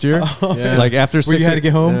last year. Like after 6 you had to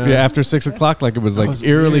get home. Yeah, after 6 o'clock, like it was like was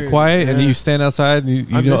eerily weird. quiet, and then you stand outside, and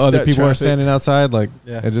you know other people are standing outside, like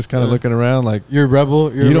and just kind of looking around, like you're a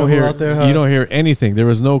rebel. You don't hear out there. Huh? You don't hear anything. There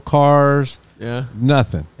was no cars. Yeah,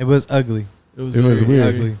 nothing. It was ugly. It was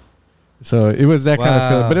weird. Ugly. So it was that kind of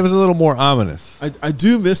feeling, but it was a little more ominous. I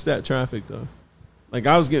do miss that traffic though. Like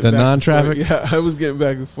I was getting the non-traffic. Yeah, I was getting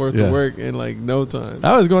back and forth to work in like no time.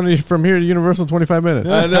 I was going from here to Universal 25 minutes.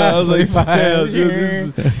 I know. I was like,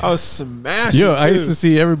 I was smashing. Yo, I used to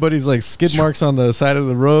see everybody's like skid marks on the side of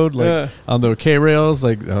the road, like on the K rails.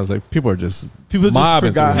 Like I was like, people just forgot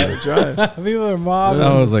how to drive. People are mobbing.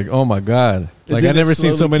 I was like, oh my god! Like I never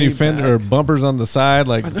seen so many fender or bumpers on the side.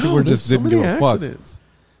 Like people were just didn't give a fuck.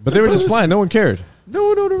 But they were just flying. No one cared. No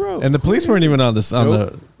one on the road. And the police weren't even on this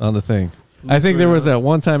on the thing. I think there was that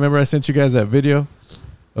one time. Remember, I sent you guys that video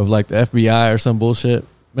of like the FBI or some bullshit.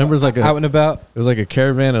 Remember, it was like out and about. It was like a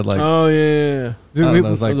caravan of like. Oh yeah. Dude, it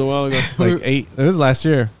was like, it was a while ago. Like 8. It was last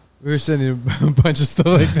year. We were sending a bunch of stuff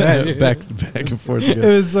like that. back and forth. Together.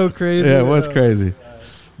 It was so crazy. Yeah, it was crazy.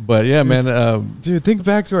 But yeah, man. Dude, think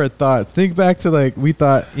back to our thought. Think back to like we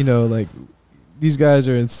thought. Like these guys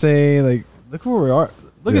are insane. Like look where we are.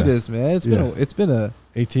 Look at this, man. It's been a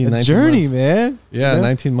 19 journey, months. Man. Yeah,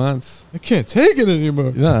 19 months. I can't take it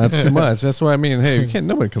anymore. No, that's too much. That's why I mean, hey,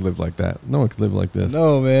 nobody could live like that. No one could live like this.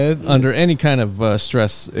 No, man. Under any kind of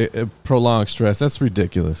stress, prolonged stress, that's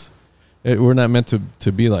ridiculous. We're not meant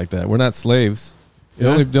to be like that. We're not slaves.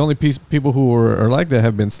 Yeah. The only people who are like that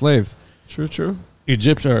have been slaves. True.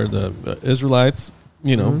 Egyptians are the Israelites,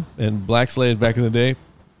 and black slaves back in the day.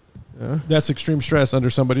 Yeah. That's extreme stress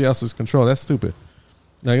under somebody else's control. That's stupid.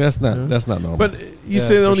 Like that's not normal. But you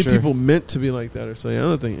say the only people meant to be like that are slaves. I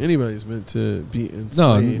don't think anybody's meant to be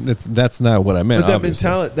enslaved. No, that's not what I meant. But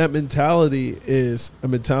that mentality is a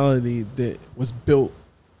mentality that was built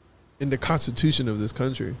in the Constitution of this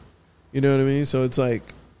country. You know what I mean? So it's like,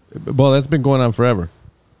 well, that's been going on forever.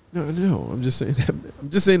 No, I'm just saying that.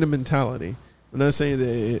 I'm just saying the mentality. I'm not saying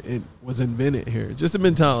that it was invented here. Just the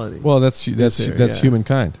mentality. Well, that's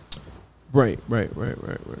humankind. Right.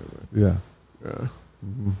 Yeah.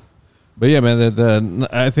 Mm-hmm. But yeah, man,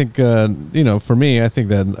 I think for me, I think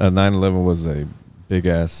that 9/11 was a big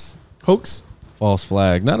ass hoax, false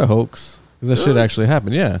flag, not a hoax, because that shit actually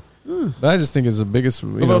happened. Yeah, but I just think it's the biggest.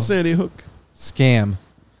 What about Sandy Hook? Scam,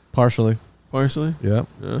 partially. Yeah,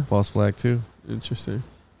 false flag too. Interesting.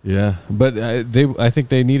 Yeah, but I think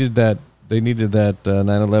they needed that. They needed that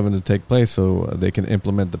 9/11 to take place so they can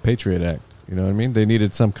implement the Patriot Act. You know what I mean? They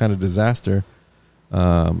needed some kind of disaster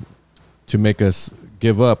to make us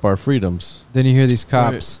give up our freedoms. Then you hear these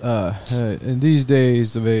cops in these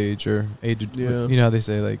days of age or age. You know how they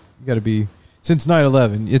say like you got to be since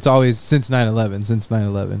 9/11. It's always since 9/11. Since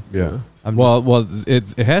 9/11. Yeah. Well,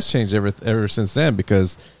 it has changed ever since then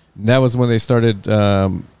because that was when they started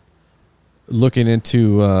looking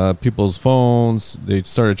into people's phones. They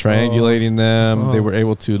started triangulating them. They were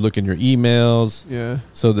able to look in your emails. Yeah.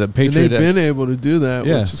 So the Patriot Act, been able to do that,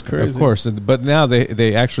 which is crazy. Of course. But now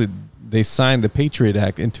they actually signed the Patriot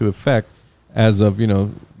Act into effect as of,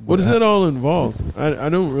 What does that all involve? I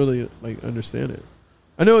don't really understand it.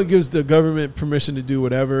 I know it gives the government permission to do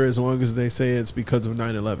whatever as long as they say it's because of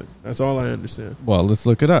 9/11. That's all I understand. Well, let's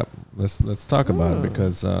look it up. Let's talk about it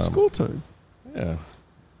because school time. Yeah.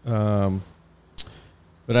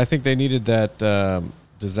 But I think they needed that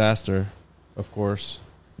disaster, of course,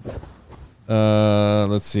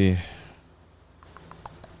 Let's see.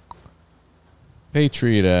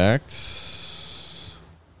 Patriot Act.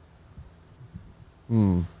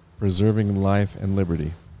 Preserving life and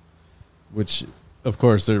liberty. Which, of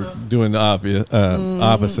course, they're doing the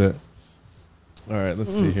opposite. All right,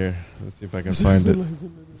 let's see here. Let's see if I can find it.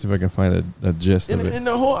 Let's see if I can find a gist of it. And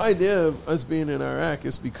the whole idea of us being in Iraq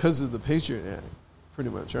is because of the Patriot Act, pretty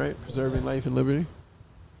much, right? Preserving life and liberty.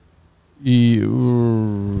 The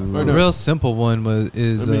real simple one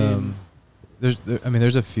there's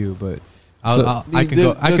a few, but I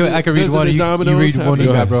can read one. You read one. You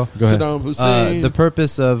got, bro. Go ahead. Saddam Hussein. The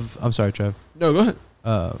purpose of I'm sorry, Trev. No, go ahead.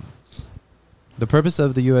 The purpose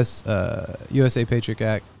of the USA Patriot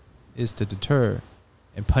Act is to deter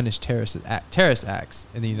and punish terrorist acts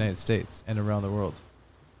in the United States and around the world.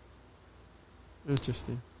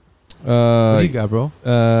 Interesting. What do you got, bro?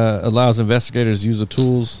 Allows investigators to use the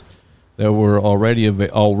tools that were already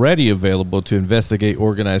available to investigate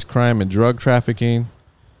organized crime and drug trafficking.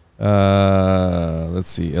 Let's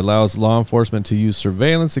see. Allows law enforcement to use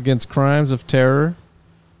surveillance against crimes of terror,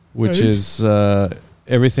 which is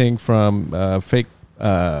everything from fake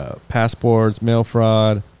passports, mail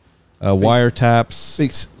fraud,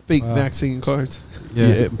 wiretaps, fake vaccine cards.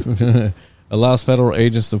 Yeah. Allows federal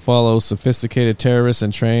agents to follow sophisticated terrorists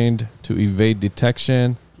and trained to evade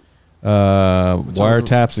detection.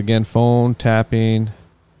 Wiretaps, again, phone tapping,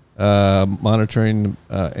 monitoring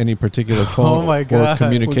any particular phone or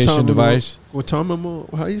communication device. Guantanamo,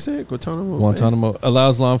 how do you say it? Guantanamo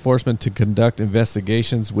Allows law enforcement to conduct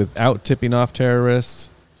investigations without tipping off terrorists.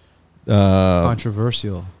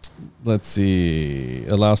 Controversial. Let's see.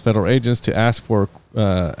 Allows federal agents to ask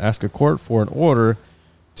a court for an order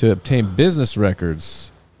to obtain business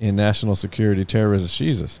records in national security terrorism.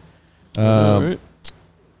 Jesus. Right.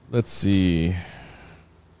 Let's see.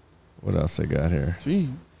 What else I got here? Gee.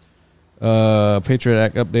 Patriot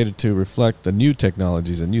Act updated to reflect the new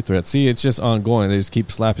technologies and new threats. See, it's just ongoing. They just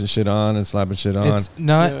keep slapping shit on and slapping shit on. It's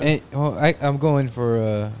not. Yeah. I'm going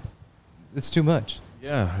for. It's too much.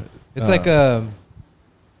 Yeah. It's like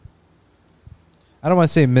I don't want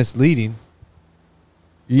to say misleading.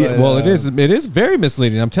 Yeah, but, well, it is. It is very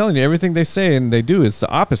misleading. I'm telling you, everything they say and they do is the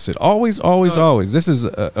opposite. Always. This is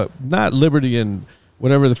not liberty and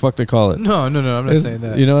whatever the fuck they call it. No. I'm not saying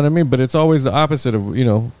that. You know what I mean? But it's always the opposite of,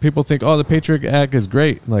 people think, oh, the Patriot Act is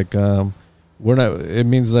great. Like, we're not. It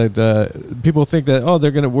means that people think that, oh,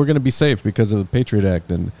 we're gonna be safe because of the Patriot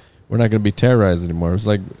Act and we're not gonna be terrorized anymore. It's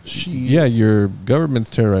like, yeah, your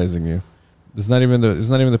government's terrorizing you. It's not even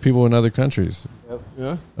the people in other countries.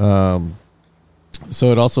 Yep. Yeah.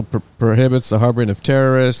 So it also prohibits the harboring of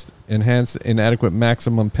terrorists, enhance inadequate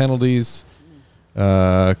maximum penalties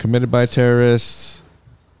committed by terrorists,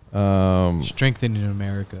 strengthening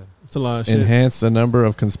America. It's a lot of shit. Enhance the number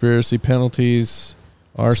of conspiracy penalties,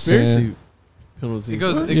 arson. Conspiracy penalties.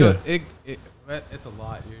 It's a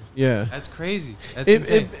lot, dude. Yeah. That's crazy.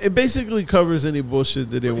 That's it basically covers any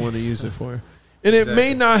bullshit that they want to use it for. And it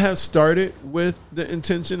may not have started with the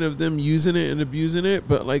intention of them using it and abusing it,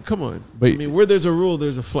 but like, come on. But, I mean, where there's a rule,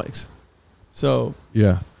 there's a flex. So,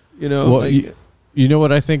 yeah. Well, you know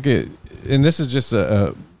what I think and this is just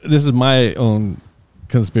this is my own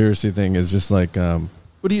conspiracy thing, is just like,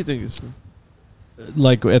 what do you think it's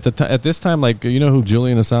like at this time, like, you know who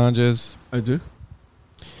Julian Assange is? I do.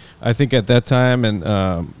 I think at that time, and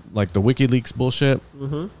like the WikiLeaks bullshit,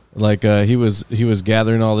 like he was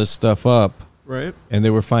gathering all this stuff up. Right. And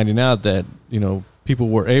they were finding out that, people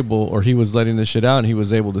were able, or he was letting this shit out and he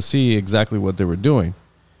was able to see exactly what they were doing.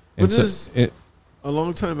 And but this a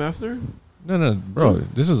long time after? No, bro.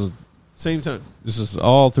 This is same time. This is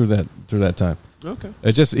all through that time. Okay.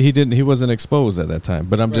 It just he wasn't exposed at that time.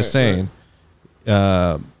 But I'm just saying,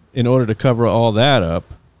 in order to cover all that up,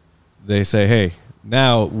 they say, hey,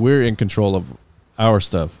 now we're in control of our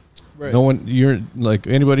stuff. Right. No one, you're like,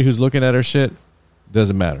 anybody who's looking at our shit,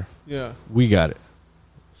 doesn't matter. Yeah, we got it.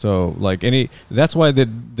 So like that's why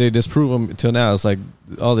they disprove him till now. It's like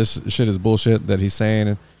all this shit is bullshit that he's saying,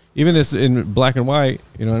 and even this in black and white.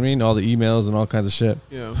 You know what I mean? All the emails and all kinds of shit.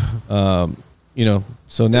 Yeah.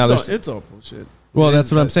 So now it's all bullshit. Well, that's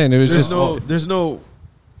what I'm saying. It was there's no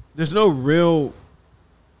real.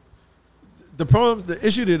 The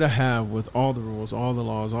issue that I have with all the rules, all the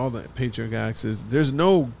laws, all the Patriot Acts is there's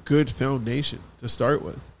no good foundation to start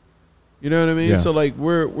with. You know what I mean? Yeah. So like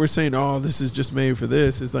we're saying, oh, this is just made for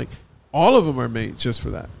this. It's like all of them are made just for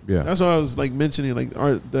that. Yeah. That's why I was like mentioning, like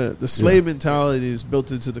the slave mentality is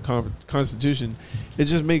built into the Constitution. It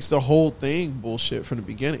just makes the whole thing bullshit from the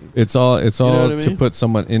beginning. It's all know what I mean? to put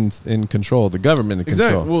someone in control, the government in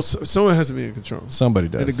Exactly. control. Well, someone has to be in control. Somebody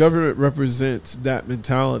does. And the government represents that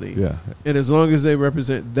mentality. Yeah. And as long as they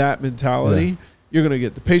represent that mentality, you're going to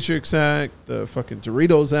get the Patriots Act, the fucking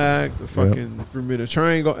Doritos Act, the fucking Bermuda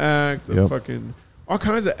Triangle Act, the fucking all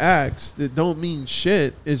kinds of acts that don't mean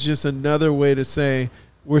shit. It's just another way to say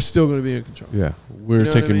we're still going to be in control. Yeah. We're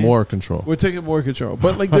taking more control. We're taking more control.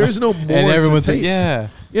 But like there's no more and everyone's to like, take.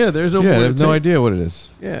 yeah, there's no Yeah, more they to have take. no idea what it is.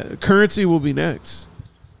 Yeah, currency will be next.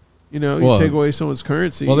 You know, you Well, take away someone's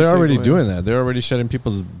currency. Well, they're you take already away- doing that. They're already shutting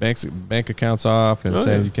people's bank accounts off and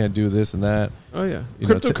saying yeah. you can't do this and that. Oh yeah, You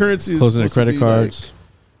know, cryptocurrency is closing their supposed to credit be cards. like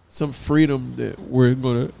some freedom that we're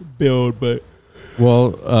going to build, but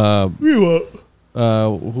Well, we won't.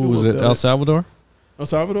 who was it? El Salvador. El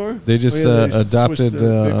Salvador. They just they adopted switched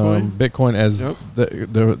to Bitcoin as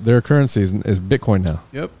their currency is Bitcoin now.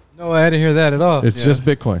 Yep. No, I didn't hear that at all. It's just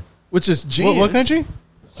Bitcoin. Which is genius. What country?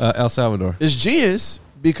 El Salvador. It's genius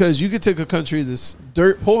because you could take a country that's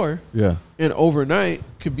dirt poor Yeah. and overnight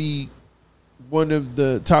could be one of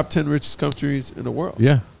the top 10 richest countries in the world.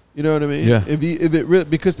 Yeah. You know what I mean? Yeah. If it really,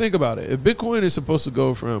 because think about it, if Bitcoin is supposed to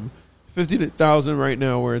go from 50,000 right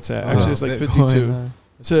now where it's at, actually it's like Bitcoin,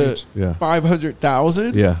 52 to Yeah.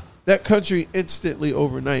 500,000. Yeah. That country instantly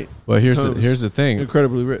overnight But here's becomes the thing.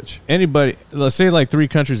 incredibly rich. Anybody, let's say like 3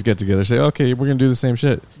 countries get together, say, okay, we're gonna do the same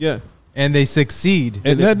shit, Yeah. And they succeed.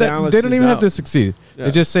 and it they balances don't even have out. to succeed. Yeah.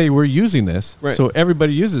 They just say we're using this, Right. so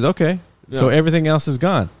everybody uses. Okay, so Yeah. everything else is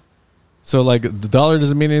gone. So like the dollar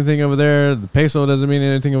doesn't mean anything over there. The peso doesn't mean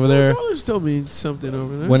anything over there. Dollars still means something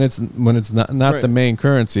over there. When it's not Right. the main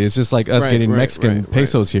currency, it's just like us Right, getting right, Mexican right,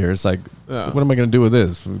 pesos here. It's like, Yeah. what am I going to do with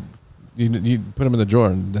this? You put them in the drawer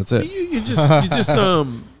and that's it. You just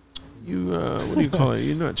what do you call it?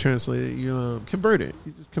 You're not translate it. You convert it.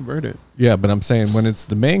 You just convert it. Yeah, but I'm saying when it's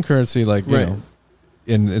the main currency, like you Right. know,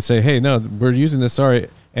 and say, hey, no, we're using this. Sorry,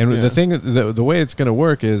 and Yeah. the thing, the way it's going to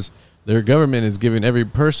work is their government is giving every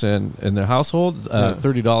person in their household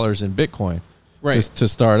 $30 in Bitcoin, Right. just to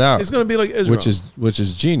start out. It's gonna be like Israel, which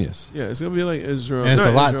is genius. yeah. It's gonna be like Israel. And it's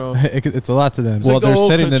a Not lot. Israel. It's a lot to them. It's Well, like the they're old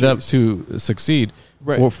setting it up countries. to succeed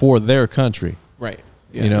Right. for their country. Right.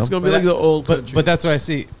 Yeah. You know? It's gonna be But like the old but country. but that's what I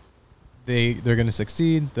see. They're going to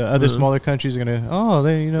succeed. The other Uh-huh. smaller countries are going to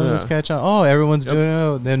let's Yeah. catch on. Oh, everyone's Yep. doing it.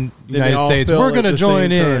 Oh, then Then they United all States, fail we're at going to the join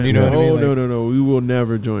same in. time. You know what I mean? Like, No. We will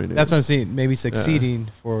never join in. that's what I'm saying. Maybe succeeding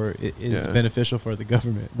is Yeah. beneficial for the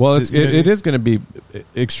government. Well, You know what I mean? it is going to be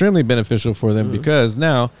extremely beneficial for them because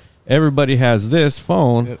now everybody has this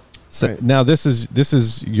phone. Yep. So Right. now this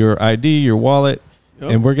is your ID, your wallet,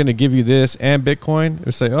 Yep. and we're going to give you this and Bitcoin.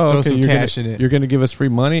 Or say, oh, Throw okay, some you're cash gonna, in it. you're going to give us free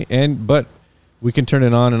money, but we can turn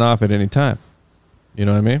it on and off at any time. You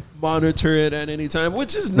know what I mean? monitor it at any time,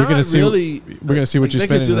 which is We're not gonna see- really. we're gonna see what like, you're they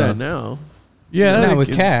can spending do it that on. now. Yeah, Not with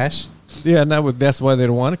it- cash. Yeah, not with. That's why they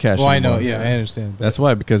don't want to cash. Well, I know. anymore. Yeah, I understand. That's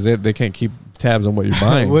why, because they can't keep tabs on what you're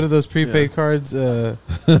buying. What are those prepaid cards?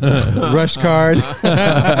 Rush card. Yo,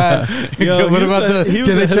 what he was about a- he the? was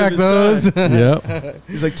Can they ahead of track his those? Yep.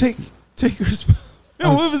 He's like, take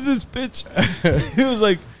what was this bitch? He was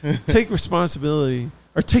like, take responsibility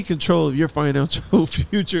or take control of your financial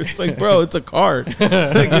future. It's like, bro, it's a card. Like,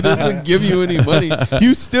 it doesn't give you any money.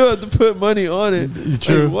 You still have to put money on it.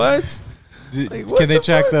 True. Like, what? Like, what Can they the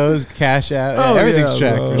track fuck? those? Cash out. Oh, Everything's yeah,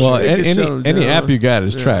 tracked. bro. For Well, sure. They can shut 'em any down. app you got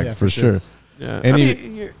is Yeah. tracked Yeah, for for sure. sure. Yeah. Any- I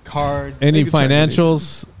mean, you're- Card. Any They can track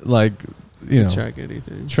financials, like you know, track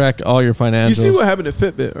anything. track all your financials. You see what happened to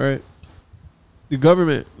Fitbit, right? The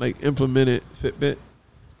government like implemented Fitbit.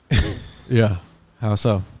 Yeah. How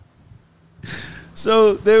so?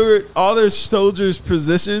 So they were all their soldiers'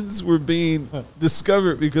 positions were being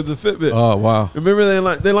discovered because of Fitbit. Oh wow. Remember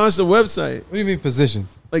they launched a website What do you mean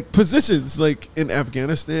positions? like positions like in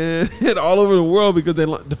Afghanistan and all over the world because the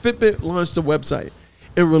Fitbit launched a website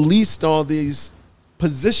and released all these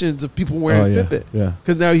positions of people wearing yeah. Fitbit. Yeah.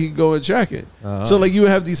 Because now you can go and track it. Uh-huh. So like you would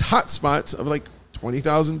have these hot spots of like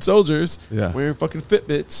 20,000 soldiers Yeah. wearing fucking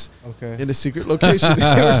Fitbits Okay. in a secret location they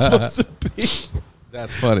were supposed to be.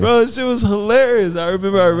 That's funny. Bro, this shit was hilarious. I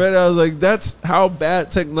remember I read it. I was like, that's how bad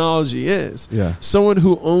technology is. Yeah. Someone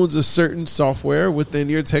who owns a certain software within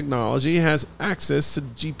your technology has access to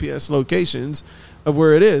the GPS locations of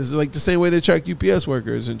where it is. Like the same way they track UPS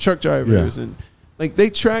workers and truck drivers. Yeah. And like they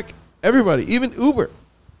track everybody, even Uber.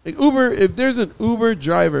 Like Uber, if there's an Uber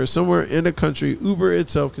driver somewhere in the country, Uber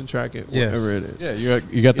itself can track it, Yes. whatever it is. Yeah,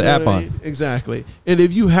 you got the You know app what I on. mean? Exactly. And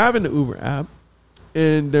if you have an Uber app,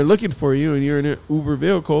 and they're looking for you, and you're in an Uber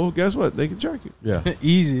vehicle, guess what? They can track you. Yeah.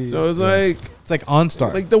 Easy. So it's like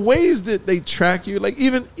OnStar. like the ways that they track you, like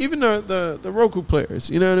even the Roku players,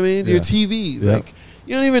 you know what I mean? Yeah. Your TVs, Yeah. like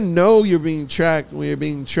you don't even know you're being tracked when you're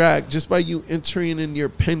being tracked just by you entering in your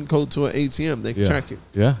PIN code to an ATM. They can track you.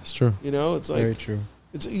 Yeah, it's true. You know, it's like Very true.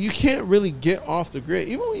 you can't really get off the grid,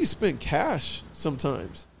 even when you spend cash.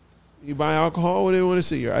 Sometimes you buy alcohol, what do they want to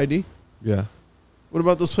see? Your ID. Yeah. What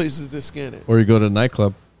about those places that scan it? Or you go to a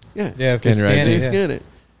nightclub. Yeah, Yeah, if Scan they your scan ID. they it, scan it.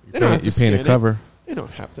 They You're don't have to paying scan a cover. They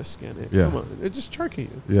don't have to scan it. Yeah. Come on, they're just tracking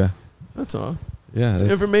you. Yeah. That's all. Yeah. that's-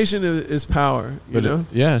 Information is power. You but know.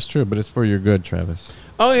 yeah, it's true, but it's for your good, Travis.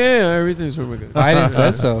 Oh yeah, everything's for my good. Biden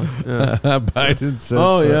said so. Yeah. Biden said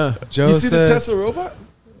Oh so. yeah. Joe You see the says- Tesla robot?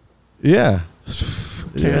 Yeah.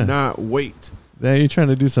 Yeah. Cannot wait. Yeah, you trying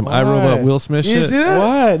to do some Why? iRobot Will Smith You shit? see that?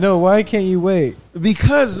 Why? No, why can't you wait?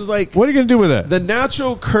 Because it's like What are you going to do with that? the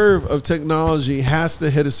natural curve of technology has to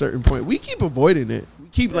hit a certain point. We keep avoiding it. We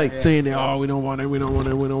keep saying that, oh, we don't want it, we don't want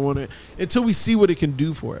it, we don't want it, until we see what it can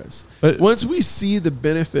do for us. But- Once we see the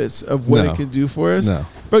benefits of what No. it can do for us, No.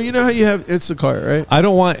 bro, you know how you have Instacart, right? I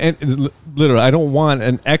don't want, literally, I don't want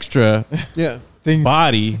an extra Yeah. Things.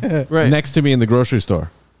 body Right. next to me in the grocery store.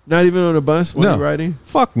 Not even on a bus when No. you're riding.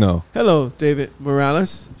 Fuck no. Hello, David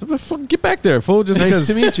Morales. Fuck, get back there, fool. Just Nice because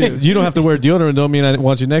to meet you. you don't have to wear deodorant don't mean I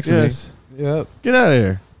want you next Yes. to me. Yep. Get out of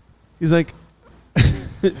here. He's like,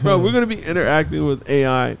 bro, we're going to be interacting with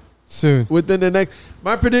AI Soon. within the next,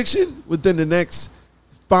 my prediction, within the next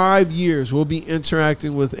 5 years, we'll be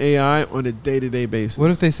interacting with AI on a day-to-day basis. What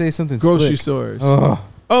if they say something grocery slick? stores? Oh,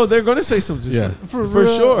 Oh, they're going to say something Yeah. for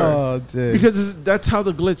sure. Oh, dude. Because that's how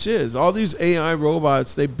the glitch is. All these AI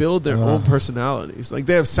robots, they build their own personalities. Like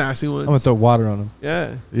they have sassy ones. I'm gonna throw water on them.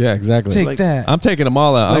 Yeah. Yeah, exactly. Take Like- that. I'm taking them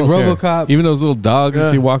all out. I Like don't care. RoboCop. Even those little dogs you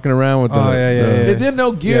Yeah. see walking around with the, Oh, yeah, yeah, the yeah. And then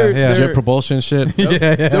they'll gear Yeah, yeah. their, jet propulsion shit.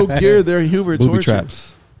 they'll gear their humor Booby towards you.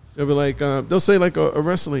 traps. They'll be like, they'll say like a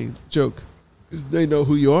wrestling joke. 'Cause they know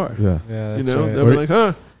who you are. Yeah. Yeah, You that's know, right. they'll be like,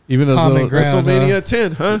 huh? Even those Common little, ground. WrestleMania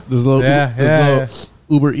 10, huh? those little, Yeah, those yeah, little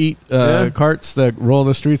Uber Eat Yeah. carts that roll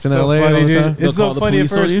the streets in So LA funny, all the dude. time. They'll It's so call the funny at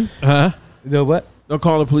police on first. you. Huh? The what? They'll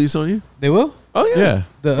call the police on you. They will? Oh yeah. Yeah.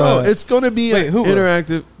 The Bro, it's going to be wait, an who will?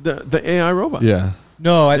 interactive, the AI robot. Yeah.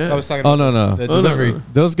 no. I Yeah. was talking. Oh, about no. the Oh, no, delivery. no.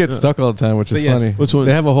 Those get Yeah. stuck all the time, which is But yes. funny. Which ones?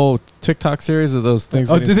 They have a whole TikTok series of those things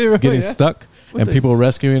Oh, getting, do they really? getting Yeah. stuck, What and people things?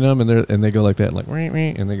 rescuing them, and they go like that, like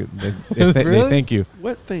and they Really? thank you.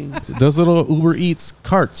 What things? Those little Uber Eats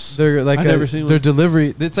carts. They're like I've never seen their one.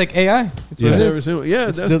 delivery. It's like AI. It's Yeah. what I've it never is. seen one. Yeah,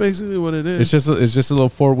 It's that's the- basically what it is. It's just a little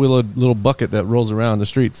 4-wheeler little bucket that rolls around the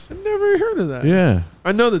streets. I've never heard of that. Yeah.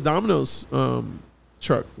 I know the Domino's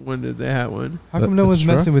truck. When did they have one? How come no The one's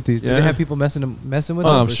truck? messing with these? Do Yeah. they have people messing with Oh, them?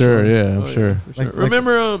 I'm for sure. sure. Yeah, I'm Oh, sure. for sure. Like-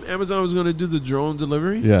 Remember, Amazon was going to do the drone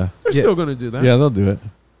delivery. Yeah. They're Yeah. still going to do that. Yeah, they'll do it.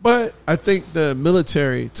 But I think the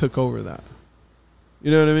military took over that. You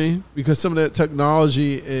know what I mean? Because some of that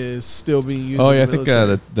technology is still being used. Oh in yeah, I the think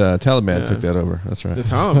military. the Taliban Yeah. took that over. That's right. The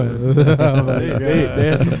Taliban. Oh my they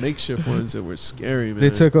had some makeshift ones that were scary, man. They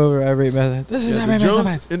took over every method. This is Yeah, every the drones,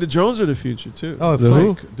 method. and the drones are the future too. Oh, It's the who?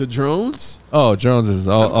 like the drones. Oh, drones is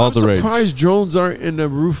all I'm the rage. surprised drones aren't in the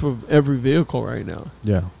roof of every vehicle right now.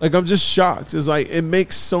 Yeah. Like I'm just shocked. It's like it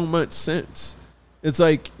makes so much sense. It's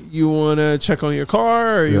like you want to check on your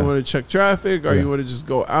car, or you Yeah. want to check traffic, or Yeah. you want to just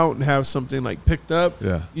go out and have something like picked up.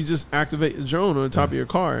 Yeah. You just activate the drone on the top of your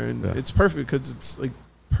car, and Yeah. it's perfect because it's like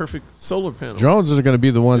perfect solar panel. Drones are going to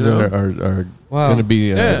be the ones You know? that are Wow. going to be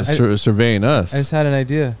Yeah. surveying us. I just had an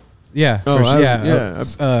idea. Yeah. Oh, for sure.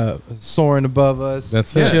 yeah. Soaring above us.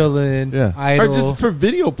 That's it. Chilling. Yeah. Idle. Or just for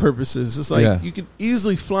video purposes. It's like Yeah. you can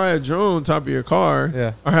easily fly a drone on top of your car,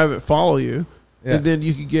 Yeah. or have it follow you, Yeah. and then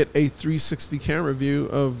you can get a 360 camera view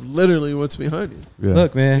of literally what's behind you. Yeah.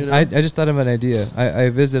 Look, man, You know? I just thought of an idea. I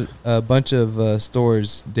visit a bunch of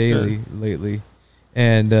stores daily lately,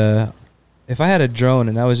 and if I had a drone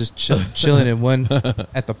and I was just chilling in one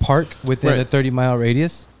at the park within Right. a 30-mile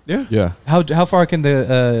radius, Yeah. Yeah. how far can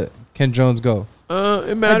drones go?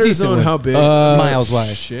 It matters decent on one. how big. Miles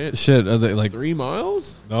wise. Shit. Shit. Are they like 3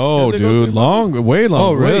 miles? no, Yeah, they go dude, 3 long, way long.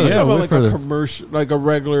 Oh, really? I'm Yeah, talking way about like further. a commercial, like a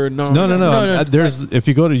regular non. No. No, There's if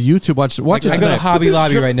you go to YouTube, watch Like, it. I go to tonight. Hobby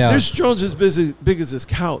Lobby right now. There's drones as big as this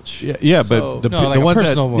couch. Yeah, So- but the, No, the like a ones that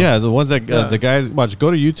personal one. yeah, the ones that Yeah. the guys watch.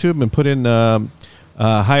 Go to YouTube and put in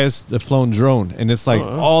highest flown drone, and it's like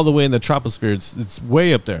all the way in the troposphere. It's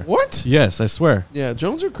way up there. What? Yes, I swear. Yeah,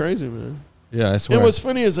 drones are crazy, man. Yeah, I swear. And what's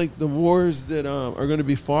funny is like the wars that are going to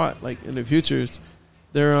be fought like in the futures.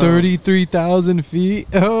 They're 33,000 feet.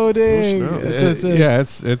 Oh dang! snap. That's what it says.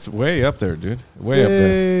 yeah, it's way up there, dude. Way up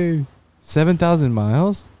there. Dang. 7,000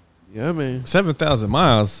 miles. Yeah, man. 7,000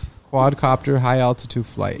 miles. quadcopter high altitude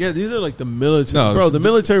flight. Yeah, these are like the military. No, bro, it's the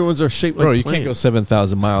military ones are shaped like Bro, you planes. can't go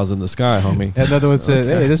 7,000 miles in the sky, homie. Another one says,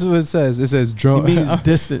 Okay. "Hey, this is what it says. It says It drone. means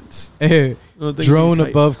distance. Hey, I don't think it drone means height.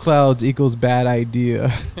 above clouds equals bad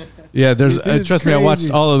idea." Yeah, there's. It's trust me, I watched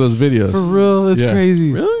crazy. all of those videos. For real, it's Yeah.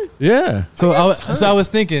 crazy. Really? Yeah, So I I, got so I was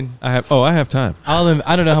thinking, I have. Oh, I have time. I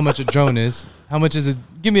don't know how much a drone is. How much is it?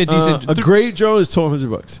 Give me a decent. A great drone is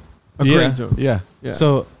 $1,200. A yeah, great drone. yeah. Yeah.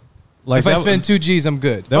 So Like if I that spend 2 G's, I'm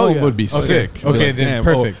good. that Oh, one yeah. would be Okay. sick. Okay, Be then damn,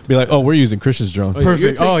 perfect. oh, be like, oh, we're using Christian's drone. Oh, yeah, you're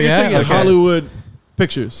Perfect. taking- Oh, you're yeah? taking Okay. Hollywood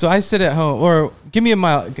pictures. So I sit at home, or give me a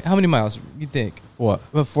mile. How many miles you think What?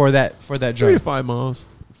 for that 3 to drone? 5 miles.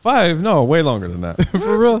 5? No, way longer than that.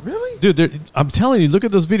 For real? Really? Dude, I'm telling you, look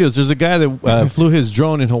at those videos. There's a guy that flew his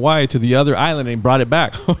drone in Hawaii to the other island and brought it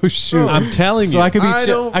back. Oh shoot! I'm telling So you. I could be I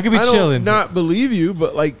chill. don't- I could be I don't chilling. not believe you,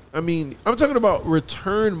 but like, I mean, I'm talking about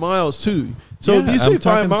return miles too. So if Yeah, you say I'm 5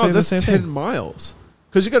 talking- saying miles, the that's same 10 thing. miles.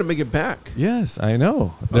 Because you got to make it back. Yes, I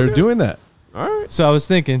know. They're Okay. doing that. All right. So I was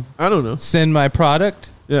thinking, I don't know. send my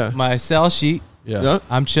product, Yeah. my sell sheet. Yeah. Yeah.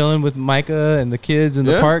 I'm chilling with Micah and the kids in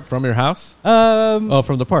the Yeah. park. From your house? Um, Oh,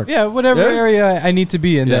 from the park. yeah, whatever Yeah. area I need to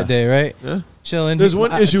be in Yeah. that day, right? Yeah. Chilling. There's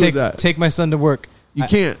one issue with take, that. Take my son to work. You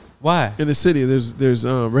can't. Why? In the city, there's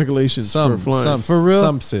regulations for flying. For real?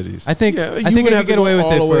 Some cities. I think Yeah, I you think would I have could to get away go with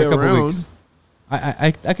all it the for way a couple around. weeks.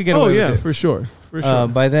 I could get Oh away yeah, with it. for sure. For sure.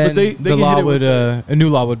 By then, But they the can law hit it would with a new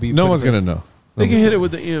law would be. no put in one's place. going to know. they can hit it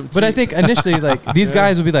with the EMT. But I think initially, like these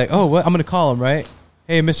guys would be like, "Oh, what? I'm going to call him, right?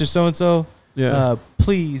 Hey, Mr. So and So, Yeah.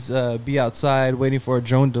 please be outside waiting for a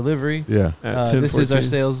drone delivery. Yeah. At This is our 10:14.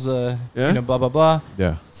 sales, Yeah? blah blah blah.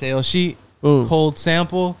 Yeah. Sales sheet, Boom. cold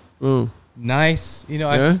sample, Boom. nice.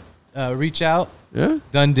 Yeah. I reach out, Yeah.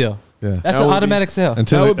 done deal. Yeah. That's That an would automatic sale.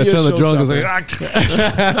 Until, That would be until a the drone goes showstopper. like,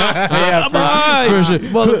 Yeah, for sure.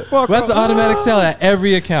 motherfucker. That's an automatic sale at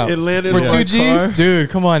every account. It landed for in my 2 G's, car. dude.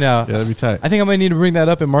 Come on now. Yeah, that'd be tight. I think I might need to bring that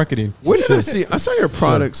up in marketing. Where did I see? I saw your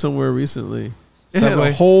product somewhere recently. It had Subway?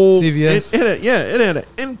 a whole CVS? It had an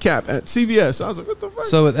end cap at CVS. I was like, what the fuck?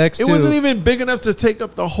 So with X2, it wasn't even big enough to take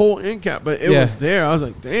up the whole end cap, but it Yeah. was there. I was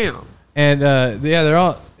like, damn, and they're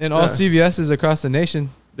all in all Yeah. CVS's across the nation.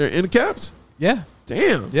 they're end caps. Yeah,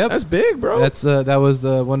 Damn, Yep. that's big, bro. that was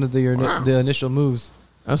one of the Wow. the initial moves.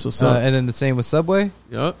 That's what's up. And then the same with Subway,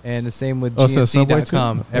 Yep. and the same with Oh, so Subway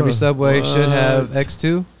GNC.com. too? Every Oh. Subway should have What?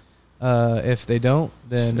 X2. If they don't,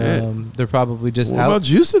 then Shit. they're probably just What out. about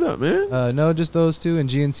juice it up, man? No, just those two and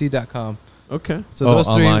GNC.com. Okay. So Oh, those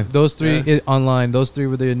three, online. Yeah. online. Those three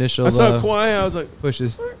were the initial I saw Kawhi. I was like,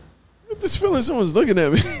 pushes. I get this feeling someone's looking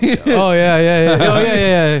at me. Oh yeah. Oh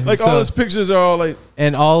yeah. Like So- all his pictures are all like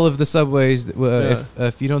and all of the Subways. Yeah.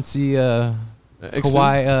 If you don't see X2.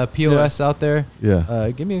 Kawhi POS out there, Yeah.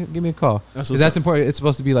 give me a call. That's Because what's that's up. important. It's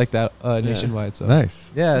supposed to be like that nationwide. So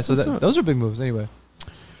Nice. yeah. That's So what's up. those are big moves anyway.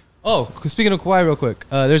 Oh, speaking of Kawhi, real quick,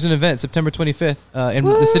 there's an event September 25th in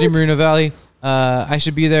the city of What? Moreno Valley. I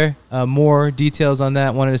should be there. More details on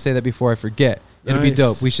that. Wanted to say that before I forget. It'll be Nice.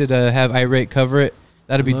 dope. We should have Irate cover it.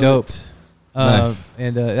 That'd be Love dope. it. Nice.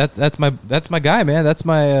 And that's my guy, man. That's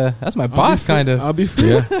my boss, kind of. I'll be free.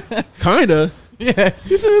 Yeah. Kinda. Yeah,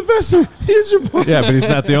 He's an investor. He's your boss. Yeah, but he's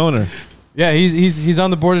not the owner. yeah. He's on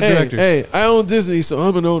the board of Hey, directors. hey, I own Disney, so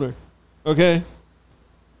I'm an owner. Okay.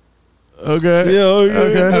 Okay. Yeah.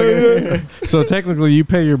 Okay. Okay. So technically, you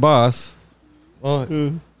pay your boss, Well,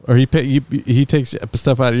 or he takes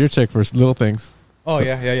stuff out of your check for little things. oh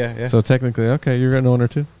yeah. So technically, okay, you're an owner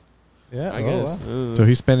too. Yeah, I guess. So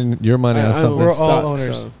he's spending your money on I own something. We're all stock,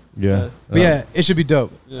 owners. so- Yeah. But yeah, it should be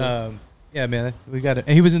dope. Yeah. Yeah, man, we got it.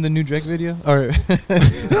 And he was in the new Drake video. Or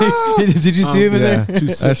did you see him in yeah. there? Too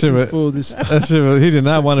That sexy shit was- for this. That shit was- he did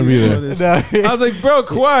not want to be there. I was like, bro,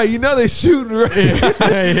 Kawhi, you know they shooting right.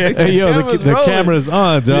 Hey, yo, camera's the rolling. camera's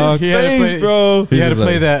on, dog. He had to Face, play- bro. He had to He's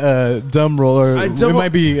play like- that dumb roll, or I it don't-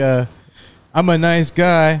 might be I'm a nice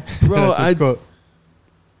guy. Bro, That's his quote.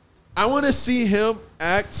 I want to see him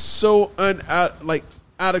act so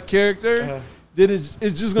out of character that it's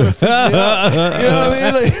just gonna freak me out. You know what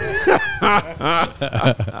I mean?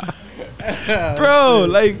 Like, bro,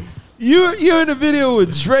 like you're in the video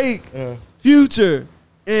with Drake, Future,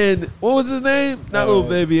 and what was his name? Not Lil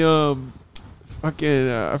Baby. Fucking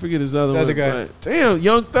I forget his other The one. other guy. but damn,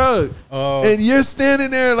 Young Thug. Oh. And you're standing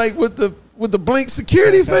there like with the blank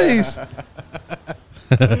security face.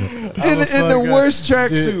 in the worst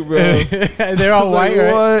tracksuit, bro. They're I all was white, like,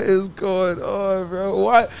 right? what is going on, bro?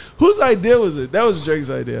 Why? Whose idea was it? That was Drake's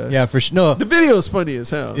idea. Yeah, for sure. No, The video is funny as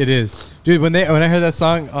hell. it is, dude. When I heard that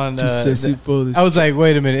song on, Too sexy for this. I was like,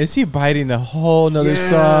 wait a minute, is he biting a whole nother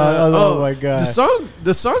song? I was, oh my god,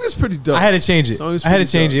 The song is pretty dope. I had to change it. Song is I had to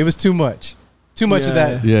pretty change dope. it. It was too much. Too much of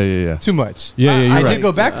that. Yeah. Too much. Yeah, you're I right. did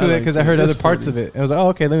go back to it because I heard That's other parts funny. of it. I was like, oh,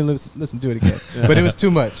 okay, let me listen to it again. But it was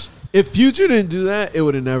too much. If Future didn't do that, it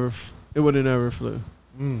would have never flew.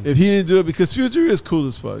 If he didn't do it, because Future is cool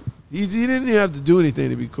as fuck. He didn't even have to do anything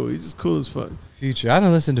to be cool. He's just cool as fuck. Future. I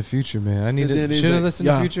don't listen to Future, man. I need And to. then he's Should I like, listen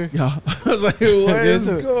to Future? Yeah. I was like, what is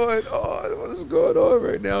going on? What is going on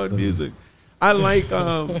right now in music? I like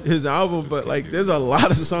his album, but like, there's a lot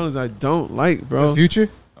of songs I don't like, bro. The Future?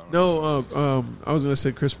 No, I was gonna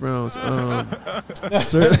say Chris Brown's. Yeah.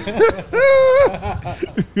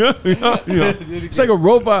 It's like a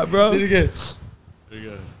robot, bro. Did it again. There you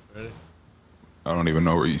go. Ready? I don't even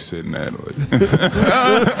know where you sitting at.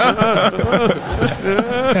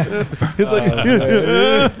 It's like,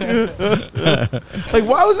 like,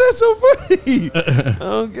 why was that so funny? I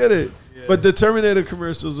don't get it. Yeah. But the Terminator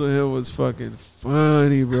commercials with him was fucking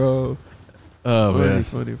funny, bro. Oh man,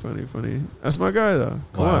 funny. That's my guy though.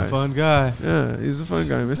 Wow, fun guy. Yeah, he's a fun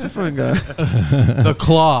guy, Mr. Fun Guy. The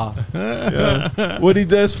Claw. Yeah. What he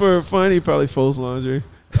does for fun, he probably folds laundry.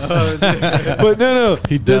 But no,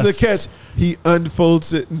 He there's does. a catch. He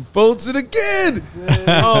unfolds it and folds it again.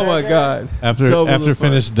 Oh my god! after Double the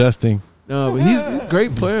fun. finished dusting. No, but he's a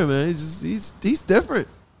great player, man. He's different.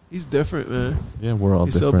 He's different, man. Yeah, we're all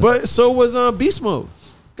So, different. but so was Beast Mode.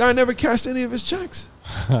 Guy never cashed any of his checks.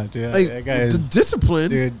 Dude, Like that guy the is. discipline.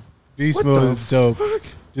 Dude, Beast What Mode the is dope. fuck?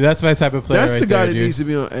 Dude, that's my type of player. That's right the guy there, that dude. needs to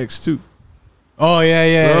be on X2. Oh,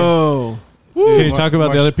 yeah. Bro, Can you talk about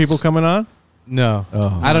Marsh- the other people coming on? No.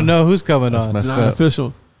 Oh, I don't know who's coming That's on. it's messed not up.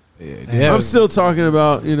 official. Yeah, I'm still talking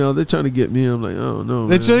about, they're trying to get me. I'm like, oh no.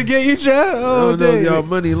 They man. trying to get you, Jeff? I Oh, don't know dang. y'all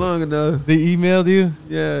money long enough. They emailed you?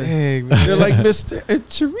 Yeah. Dang, man. They're like Mr. and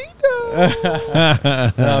Chirito.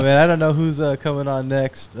 No, man, I don't know who's coming on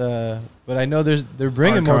next, but I know they're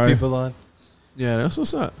bringing more Archive. people on. Yeah, that's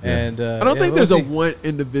what's up. And I don't think we'll there's a see. one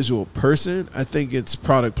individual person. I think it's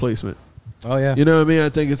product placement. Oh, yeah. You know what I mean? I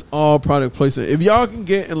think it's all product placement. If y'all can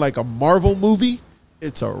get in like a Marvel movie,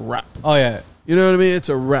 it's a wrap. Oh, yeah. You know what I mean? It's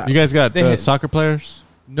a wrap. You guys got They hit- soccer players?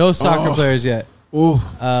 No soccer Oh. players yet. Ooh,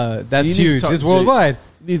 That's You need to huge. talk- It's worldwide.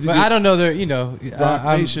 needs to But get I don't know. They're, Rock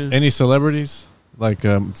I'm, Nation. Any celebrities? Like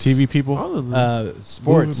TV people? All of them.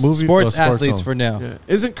 sports Movie- sports sports athletes only. for now. Yeah.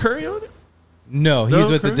 Isn't Curry on it? No, No, he's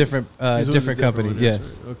with a Curry? different He's with different a company. one, that's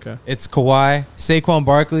Yes, right. Okay. it's Kawhi, Saquon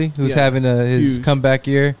Barkley, who's Yeah. having his Huge. comeback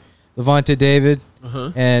year, Levante David,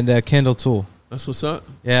 Uh-huh. and Kendall Toole. That's what's up.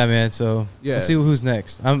 Yeah, man. So Yeah. we'll see who's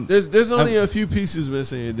next. There's only a few pieces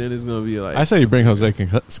missing, and then it's gonna be like I say you bring Jose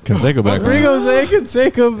Canseco back. Bring on. Jose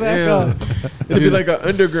Canseco back damn. on. It'll be like an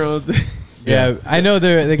underground thing. Yeah, I know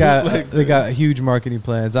they got Bootleg huge marketing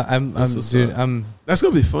plans. I'm That's what's dude. up. I'm That's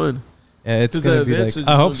gonna be fun. yeah. It's Because the gonna be like events are just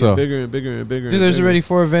I hope gonna so. get bigger and bigger and bigger. dude. and There's bigger. already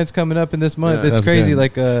 4 events coming up in this month. Yeah. It's That's crazy. good.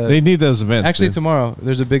 Like They need those events. actually dude. tomorrow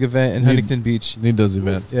there's a big event in Need- Huntington Beach. Need those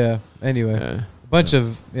events. Yeah. Anyway, Yeah. a bunch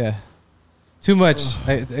of too much.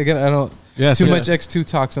 I don't. Yeah. Too So, much X2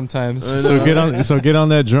 talk sometimes. I know. so get on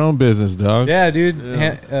that drone business, dog. Yeah, dude.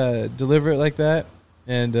 Yeah. Deliver it like that,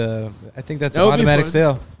 and I think that's That an would be automatic fun.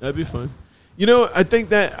 sale. That'd be fun. I think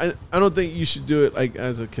that I don't think you should do it like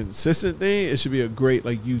as a consistent thing. It should be a great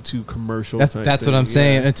like YouTube commercial. That's type what thing. I'm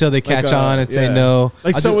saying. Yeah. Until they catch Like, on and say yeah. no.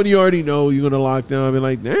 Like I'll do- someone you already know you're gonna lock down. I'll be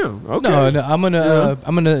like, damn. Okay. No, I'm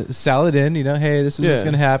gonna sell it in. Hey, this is what's Yeah.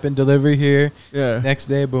 gonna happen. Delivery here. Yeah. Next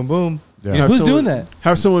day, boom, boom. Yeah. And Have who's someone- doing that?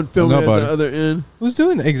 Have someone film it at Nobody. the other end. Who's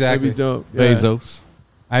doing that? That'd Exactly. be dope. Yeah. Bezos.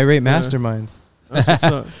 Irate masterminds That's what's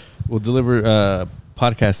up. We'll deliver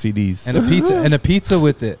podcast CDs and a pizza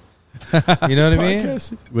with it. You know what I mean?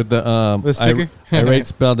 Podcast. with the With a sticker? irate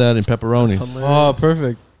spelled out in pepperonis. That's Oh,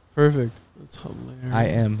 perfect. That's hilarious. I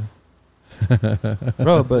am,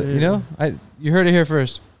 bro. But you heard it here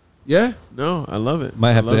first. Yeah. No, I love it.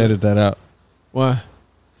 Might have I to love edit that out. it. Why?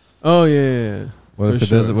 Oh yeah. What For if it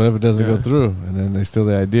sure. doesn't? What if it doesn't Yeah. go through, and then they steal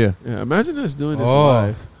the idea? Yeah. Imagine us doing this Oh.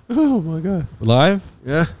 live. Oh my god. Live?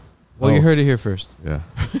 Yeah. Well, Oh. you heard it here first. Yeah.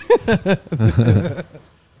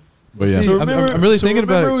 But yeah, See, So I'm- remember, I'm really thinking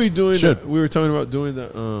about remember Should. we were talking about doing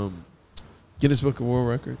the Guinness Book of World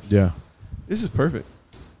Records. yeah. This is perfect.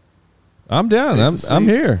 I'm down. Place to I'm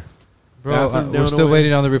sleep. here. Bro, Bathroom we're down still away.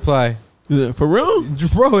 waiting on the reply. For real?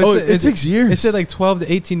 Bro, Oh, it takes years. It said like 12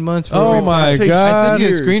 to 18 months. For Oh a reply. my It takes God. I sent you a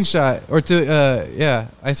years. screenshot, or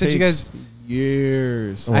I sent you guys. Takes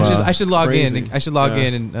years. Wow. I should log Crazy. in. I should log Yeah.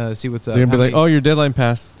 in and see what's up. They're gonna be How like, many- "Oh, your deadline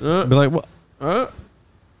passed." Be like, "What?"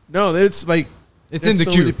 No, it's like it's in the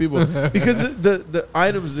so queue. many people because the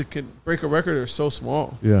items that can break a record are so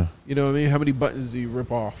small. Yeah. You know what I mean? How many buttons do you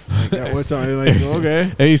rip off? Like at one time, you're like,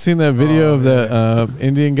 okay. Hey, you seen that video Oh, of the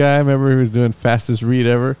Indian guy? Remember he was doing fastest read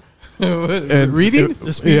ever? Reading?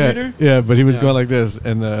 The speed yeah, reader? Yeah, but he was Yeah. going like this,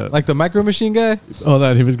 and Like the Micro Machine guy? hold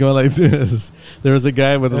on, he was going like this. There was a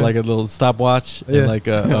guy with like a little stopwatch Yeah. and like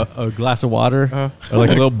a glass of water, Uh-huh. or like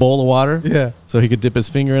a little bowl of water. Yeah. So he could dip his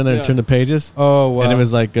finger in there Yeah. and turn the pages. Oh, wow. And it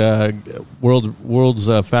was like world's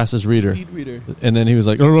fastest reader. Speed reader. And then he was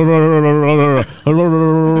like, and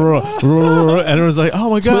it was like, oh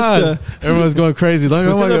my god, everyone was going crazy, like,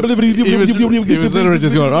 oh my god. He was literally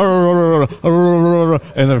just going,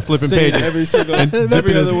 and then flipping Saying pages, every single, and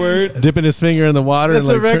every other word. dipping his finger in the water. That's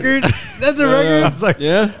and a like record? That's a record? I was like,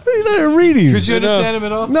 Yeah. he's not reading. Could you I know. understand him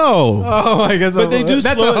at all? No. Oh, my God. But they do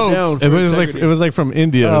That's slow a it hoax. down. It was like from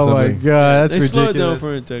India or Oh, my something. God. That's They slow it down ridiculous.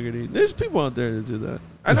 for integrity. There's people out there that do that.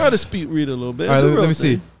 I know how to speed read a little bit. All It's right, a real let me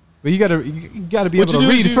see. thing. But you gotta be What able you to do is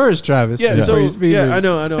read you- first, Travis. Yeah, before you so speed yeah, read.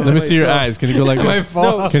 I know. Let me see your eyes. Can you go like I might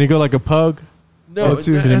fall. Can you go like a pug? No, Oh,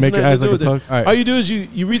 too. that Can you has make your nothing eyes to do like a with it. pug? All right. All you do is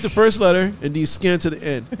you read the first letter and then you scan to the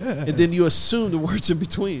end, and then you assume the words in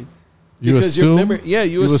between. You Because your assume? memory- yeah,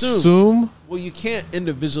 you assume. assume? Well, you can't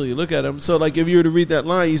individually look at them. So, like, if you were to read that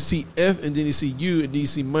line, you see F, and then you see U, and then you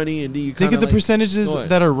see money, and then you Think kind of the percentages go ahead.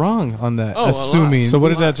 that are wrong on that. Oh, a lot. assuming. So what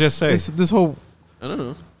did that just say? this whole I don't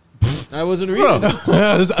know. I wasn't reading.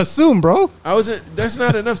 assume, bro. I wasn't. That's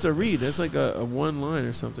not enough to read. That's like a one line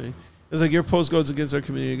or something. It's like your post goes against our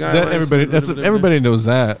community guidelines. Everybody knows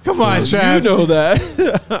that. Come on, You Trav. know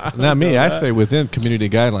that. Not me. I stay within community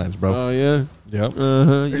guidelines, bro. Oh yeah. Yep.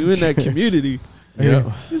 You in that community? Yep.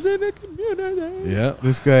 He's in that community. Yep.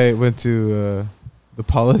 This guy went to the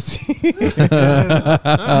policy. It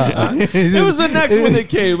was the next one that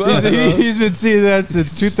came up. He's been seeing that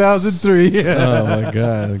since 2003. Oh my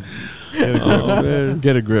god. Get a grip, Oh, man.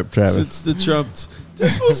 Get a grip, Travis. Since the Trumps.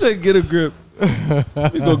 This fool said, "Get a grip."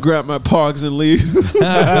 Let me go grab my pogs and leave.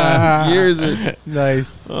 Years in.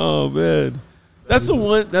 Nice. Oh man, that's the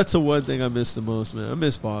one. That's the one thing I miss the most, man. I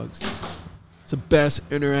miss pogs. It's the best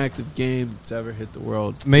interactive game that's ever hit the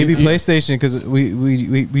world. Maybe PlayStation, because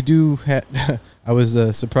we do. I was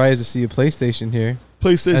surprised to see a PlayStation here.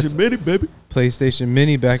 PlayStation That's- Mini, baby. PlayStation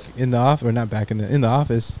Mini back in the office, or not back in the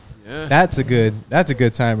office. Yeah. That's a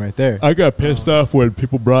good time right there. I got pissed off when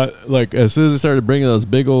people brought, like, as soon as they started bringing those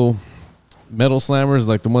big old metal slammers,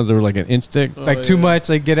 like the ones that were like an inch thick. Oh, Like too yeah. much.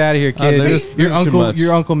 Like, get out of here, I was kid. like, this is too much.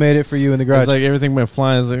 Your uncle made it for you in the It garage. was like everything went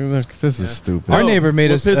flying. I was like, look, this is stupid. Our Oh, neighbor made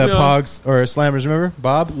what us pissed me off- pogs or slammers. Remember,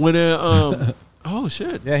 Bob? When oh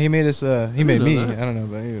shit. Yeah, he made us. He made know me. that. I don't know,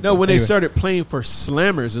 but No, when they anyway. started playing for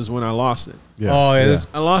slammers is when I lost it. Yeah. Oh, yeah, yeah. there's-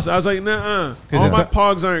 I lost it. I was like, nah, all it's my a-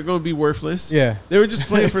 pogs aren't going to be worthless. Yeah. They were just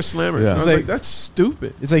playing for slammers. Yeah. I was It's like, like- that's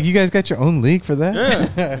stupid. It's like you guys got your own league for that.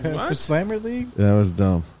 Yeah. for What? Slammer League. That was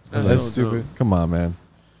dumb. That's That's so stupid. dumb. Come on, man.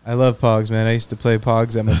 I love Pogs, man. I used to play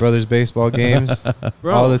Pogs at my brother's baseball games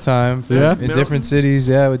Bro, all the time. Magic In Mountain? different cities,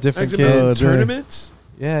 yeah, with different Magic Mountain kids. tournaments?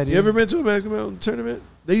 Yeah, dude. You ever been to a Magic Mountain tournament?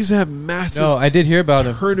 They used to have massive No, I did hear about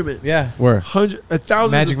them. tournaments. Yeah. Where?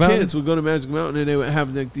 Thousands Magic of Mountain? kids would go to Magic Mountain and they would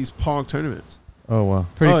have like these Pog tournaments. Oh wow.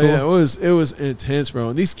 Pretty cool. Yeah, it was intense, bro.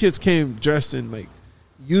 And these kids came dressed in like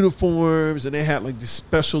uniforms, and they had like these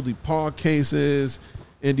specialty Pog cases,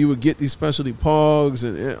 and you would get these specialty Pogs,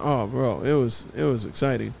 and oh, bro, it was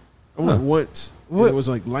exciting. I went once. And What- it was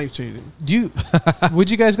like life changing. Would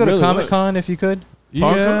you guys go to Really Comic Con if you could?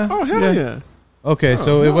 Yeah. Oh hell yeah. Okay, Oh,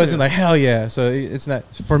 so it hell wasn't yeah. like hell yeah. So it's not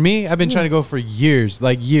for me. I've been trying to go for years,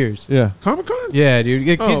 like years. Yeah. Comic Con? Yeah,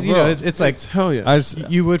 dude. Oh, 'Cause, you bro, know, it's like hell yeah. I just,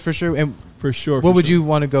 you would for sure. And for sure. what would you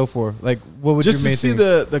want to go for? Like, what would just your to main see thing?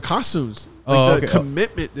 the costumes, like Oh, the okay.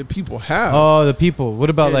 commitment that people have. Oh, the people. What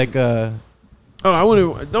about And- like I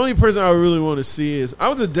wouldn't. The only person I would really want to see is I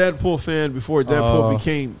was a Deadpool fan before Deadpool Oh.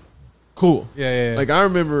 became cool. yeah. Like I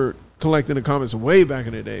remember collecting the comics way back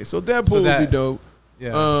in the day. So Deadpool that- would be dope.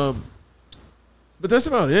 yeah. But that's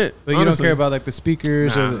about it. But you don't honestly. care about like the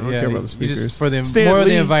speakers Nah, or I don't yeah, care about the you just speakers. for the Stan more of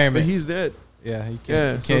Lee, the environment. But he's dead. Yeah, you can't.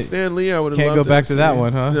 Yeah. you So can't- Stan Lee, I would have can't loved go back have to that seen.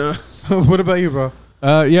 one, huh? No. What about you, bro?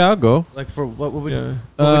 yeah, I'll go. Like for what would Yeah.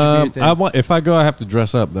 what would you be your thing? I want, if I go, I have to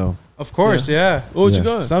dress up though. Of course, yeah. What would you Yeah.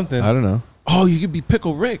 go? Something. I don't know. Oh, you could be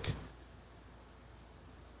Pickle Rick.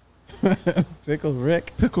 Pickle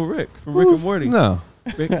Rick. Pickle Rick from Rick and Morty. No,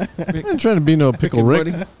 Rick, I ain't trying to be no pickle and Rick.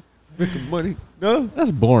 Morty. Rick and Morty. No.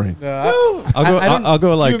 That's boring. No, No. I'll go. I don't- I'll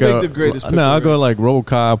go like would make the greatest no. I'll pickle go like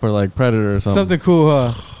RoboCop or like Predator or something. something cool,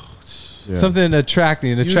 huh? Yeah. Something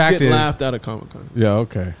attracting, You would get attractive. laughed out of Comic Con. Yeah.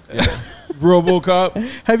 Okay. RoboCop.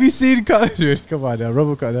 Have you seen? Dude, come on now,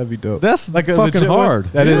 RoboCop. That'd be dope. That's like a fucking legit one? hard.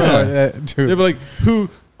 That is Yeah. hard, They'd dude. be like, "Who?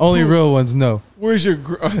 Only who- real ones know. Where's your?"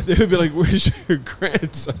 They would be like, "Where's your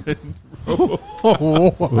grandson?"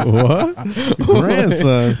 What?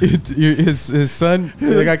 Grandson. His son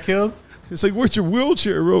that got killed. It's like, where's your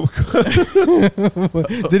wheelchair,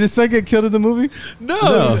 RoboCop? Did his son get killed in the movie? No.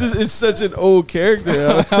 It's such an old character.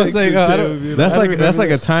 I was like, that's like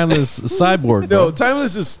a timeless cyborg. No, bro.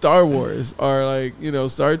 timeless is Star Wars or like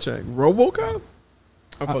Star Trek. RoboCop.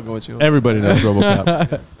 I'm fucking with you. Everybody knows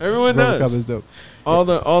RoboCop. Everyone RoboCop does. is dope. All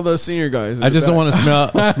the senior guys. I just don't want to smell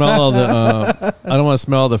all the. I don't want to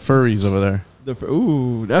smell all the furries over there.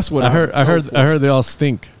 Ooh, that's what I heard they all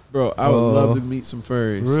stink. Bro, I would love to meet some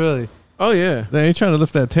furries. Really? Oh yeah. They ain't trying to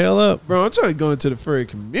lift that tail up. Bro, I'm trying to go into the furry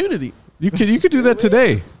community. You could do that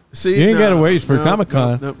today. See, you ain't gotta wait for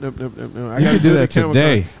Comic-Con. No. I You gotta could do that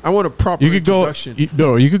today. I want a proper You could go. introduction. You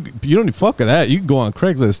don't need fuck with that. You can go on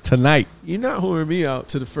Craigslist tonight, You're not whoring me out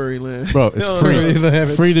to the furry land. bro. It's No, free. no.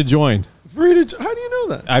 Free to join. Free to, how do you know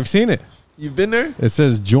that? I've seen it. You've been there? It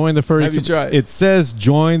says join the furry. Have you tried? It says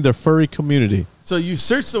join the furry community. So you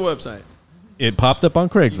searched the website. It popped up on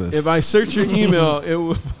Craigslist. If I search your email, it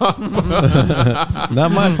will pop up.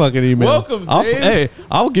 Not my fucking email. Welcome, Dave. Hey,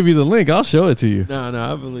 I'll give you the link. I'll show it to you. No,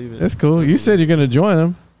 I believe it. It's cool. You said you're gonna join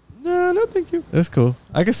them. No, thank you. That's cool.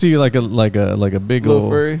 I can see you like a big Little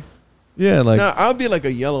old furry. Yeah, like No, I'll be like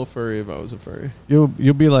a yellow furry if I was a furry. you'll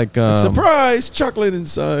be like Surprise! Chocolate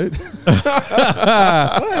inside.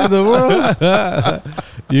 What in the world?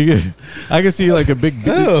 I can see you like a big.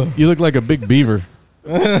 You look like a big beaver.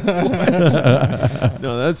 No,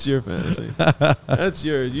 that's your fantasy. That's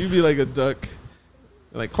yours. You be like a duck.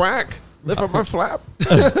 Like quack. Lift up my flap. You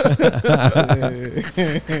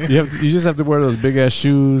just have to wear those big ass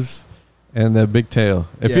shoes and that big tail.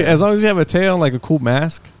 Yeah. As long as you have a tail and like a cool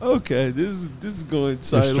mask. Okay, this is going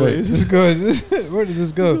straight. sideways. Where did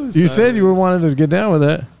this go? You said you were wanting to get down with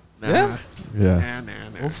that. Nah. Yeah.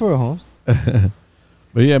 Go for it, Holmes.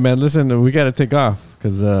 But yeah, man, listen, we got to take off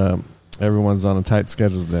because everyone's on a tight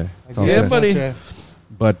schedule today. That's all I'm Yeah, saying. buddy.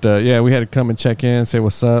 But yeah, we had to come and check in, say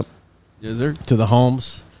what's up Yes, sir. to the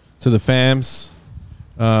homes, to the fams.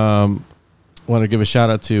 Want to give a shout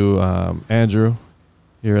out to Andrew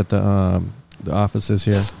here at the offices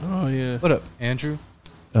here. Oh yeah. What up, Andrew?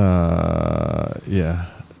 Yeah,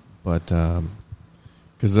 but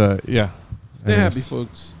because yeah, Stay happy,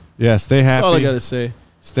 folks. Yeah, stay happy. That's all I gotta say.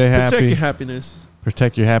 Stay happy. Protect your happiness.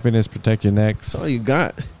 Protect your happiness. Protect your necks. That's all you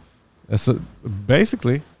got. That's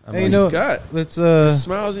basically Hey, you know, got. let's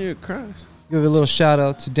Smiles in your cries. give a little shout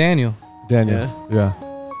out to Daniel. Daniel. Yeah.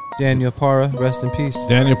 Daniel Parra, rest in peace.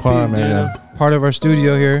 Daniel Parra, man. Daniel. Yeah. Part of our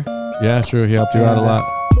studio here. Yeah, true. He helped you out a lot.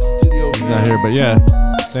 Studio. He's not here, but yeah.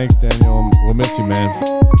 Thanks, Daniel. We'll miss you, man.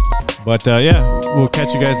 But yeah, we'll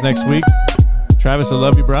catch you guys next week. Travis, I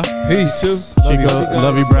love you, bro. Peace. Chico,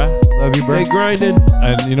 love you, bro. Love you, bro. Stay grinding.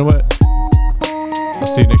 And you know what? I'll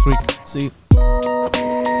see you next week. See.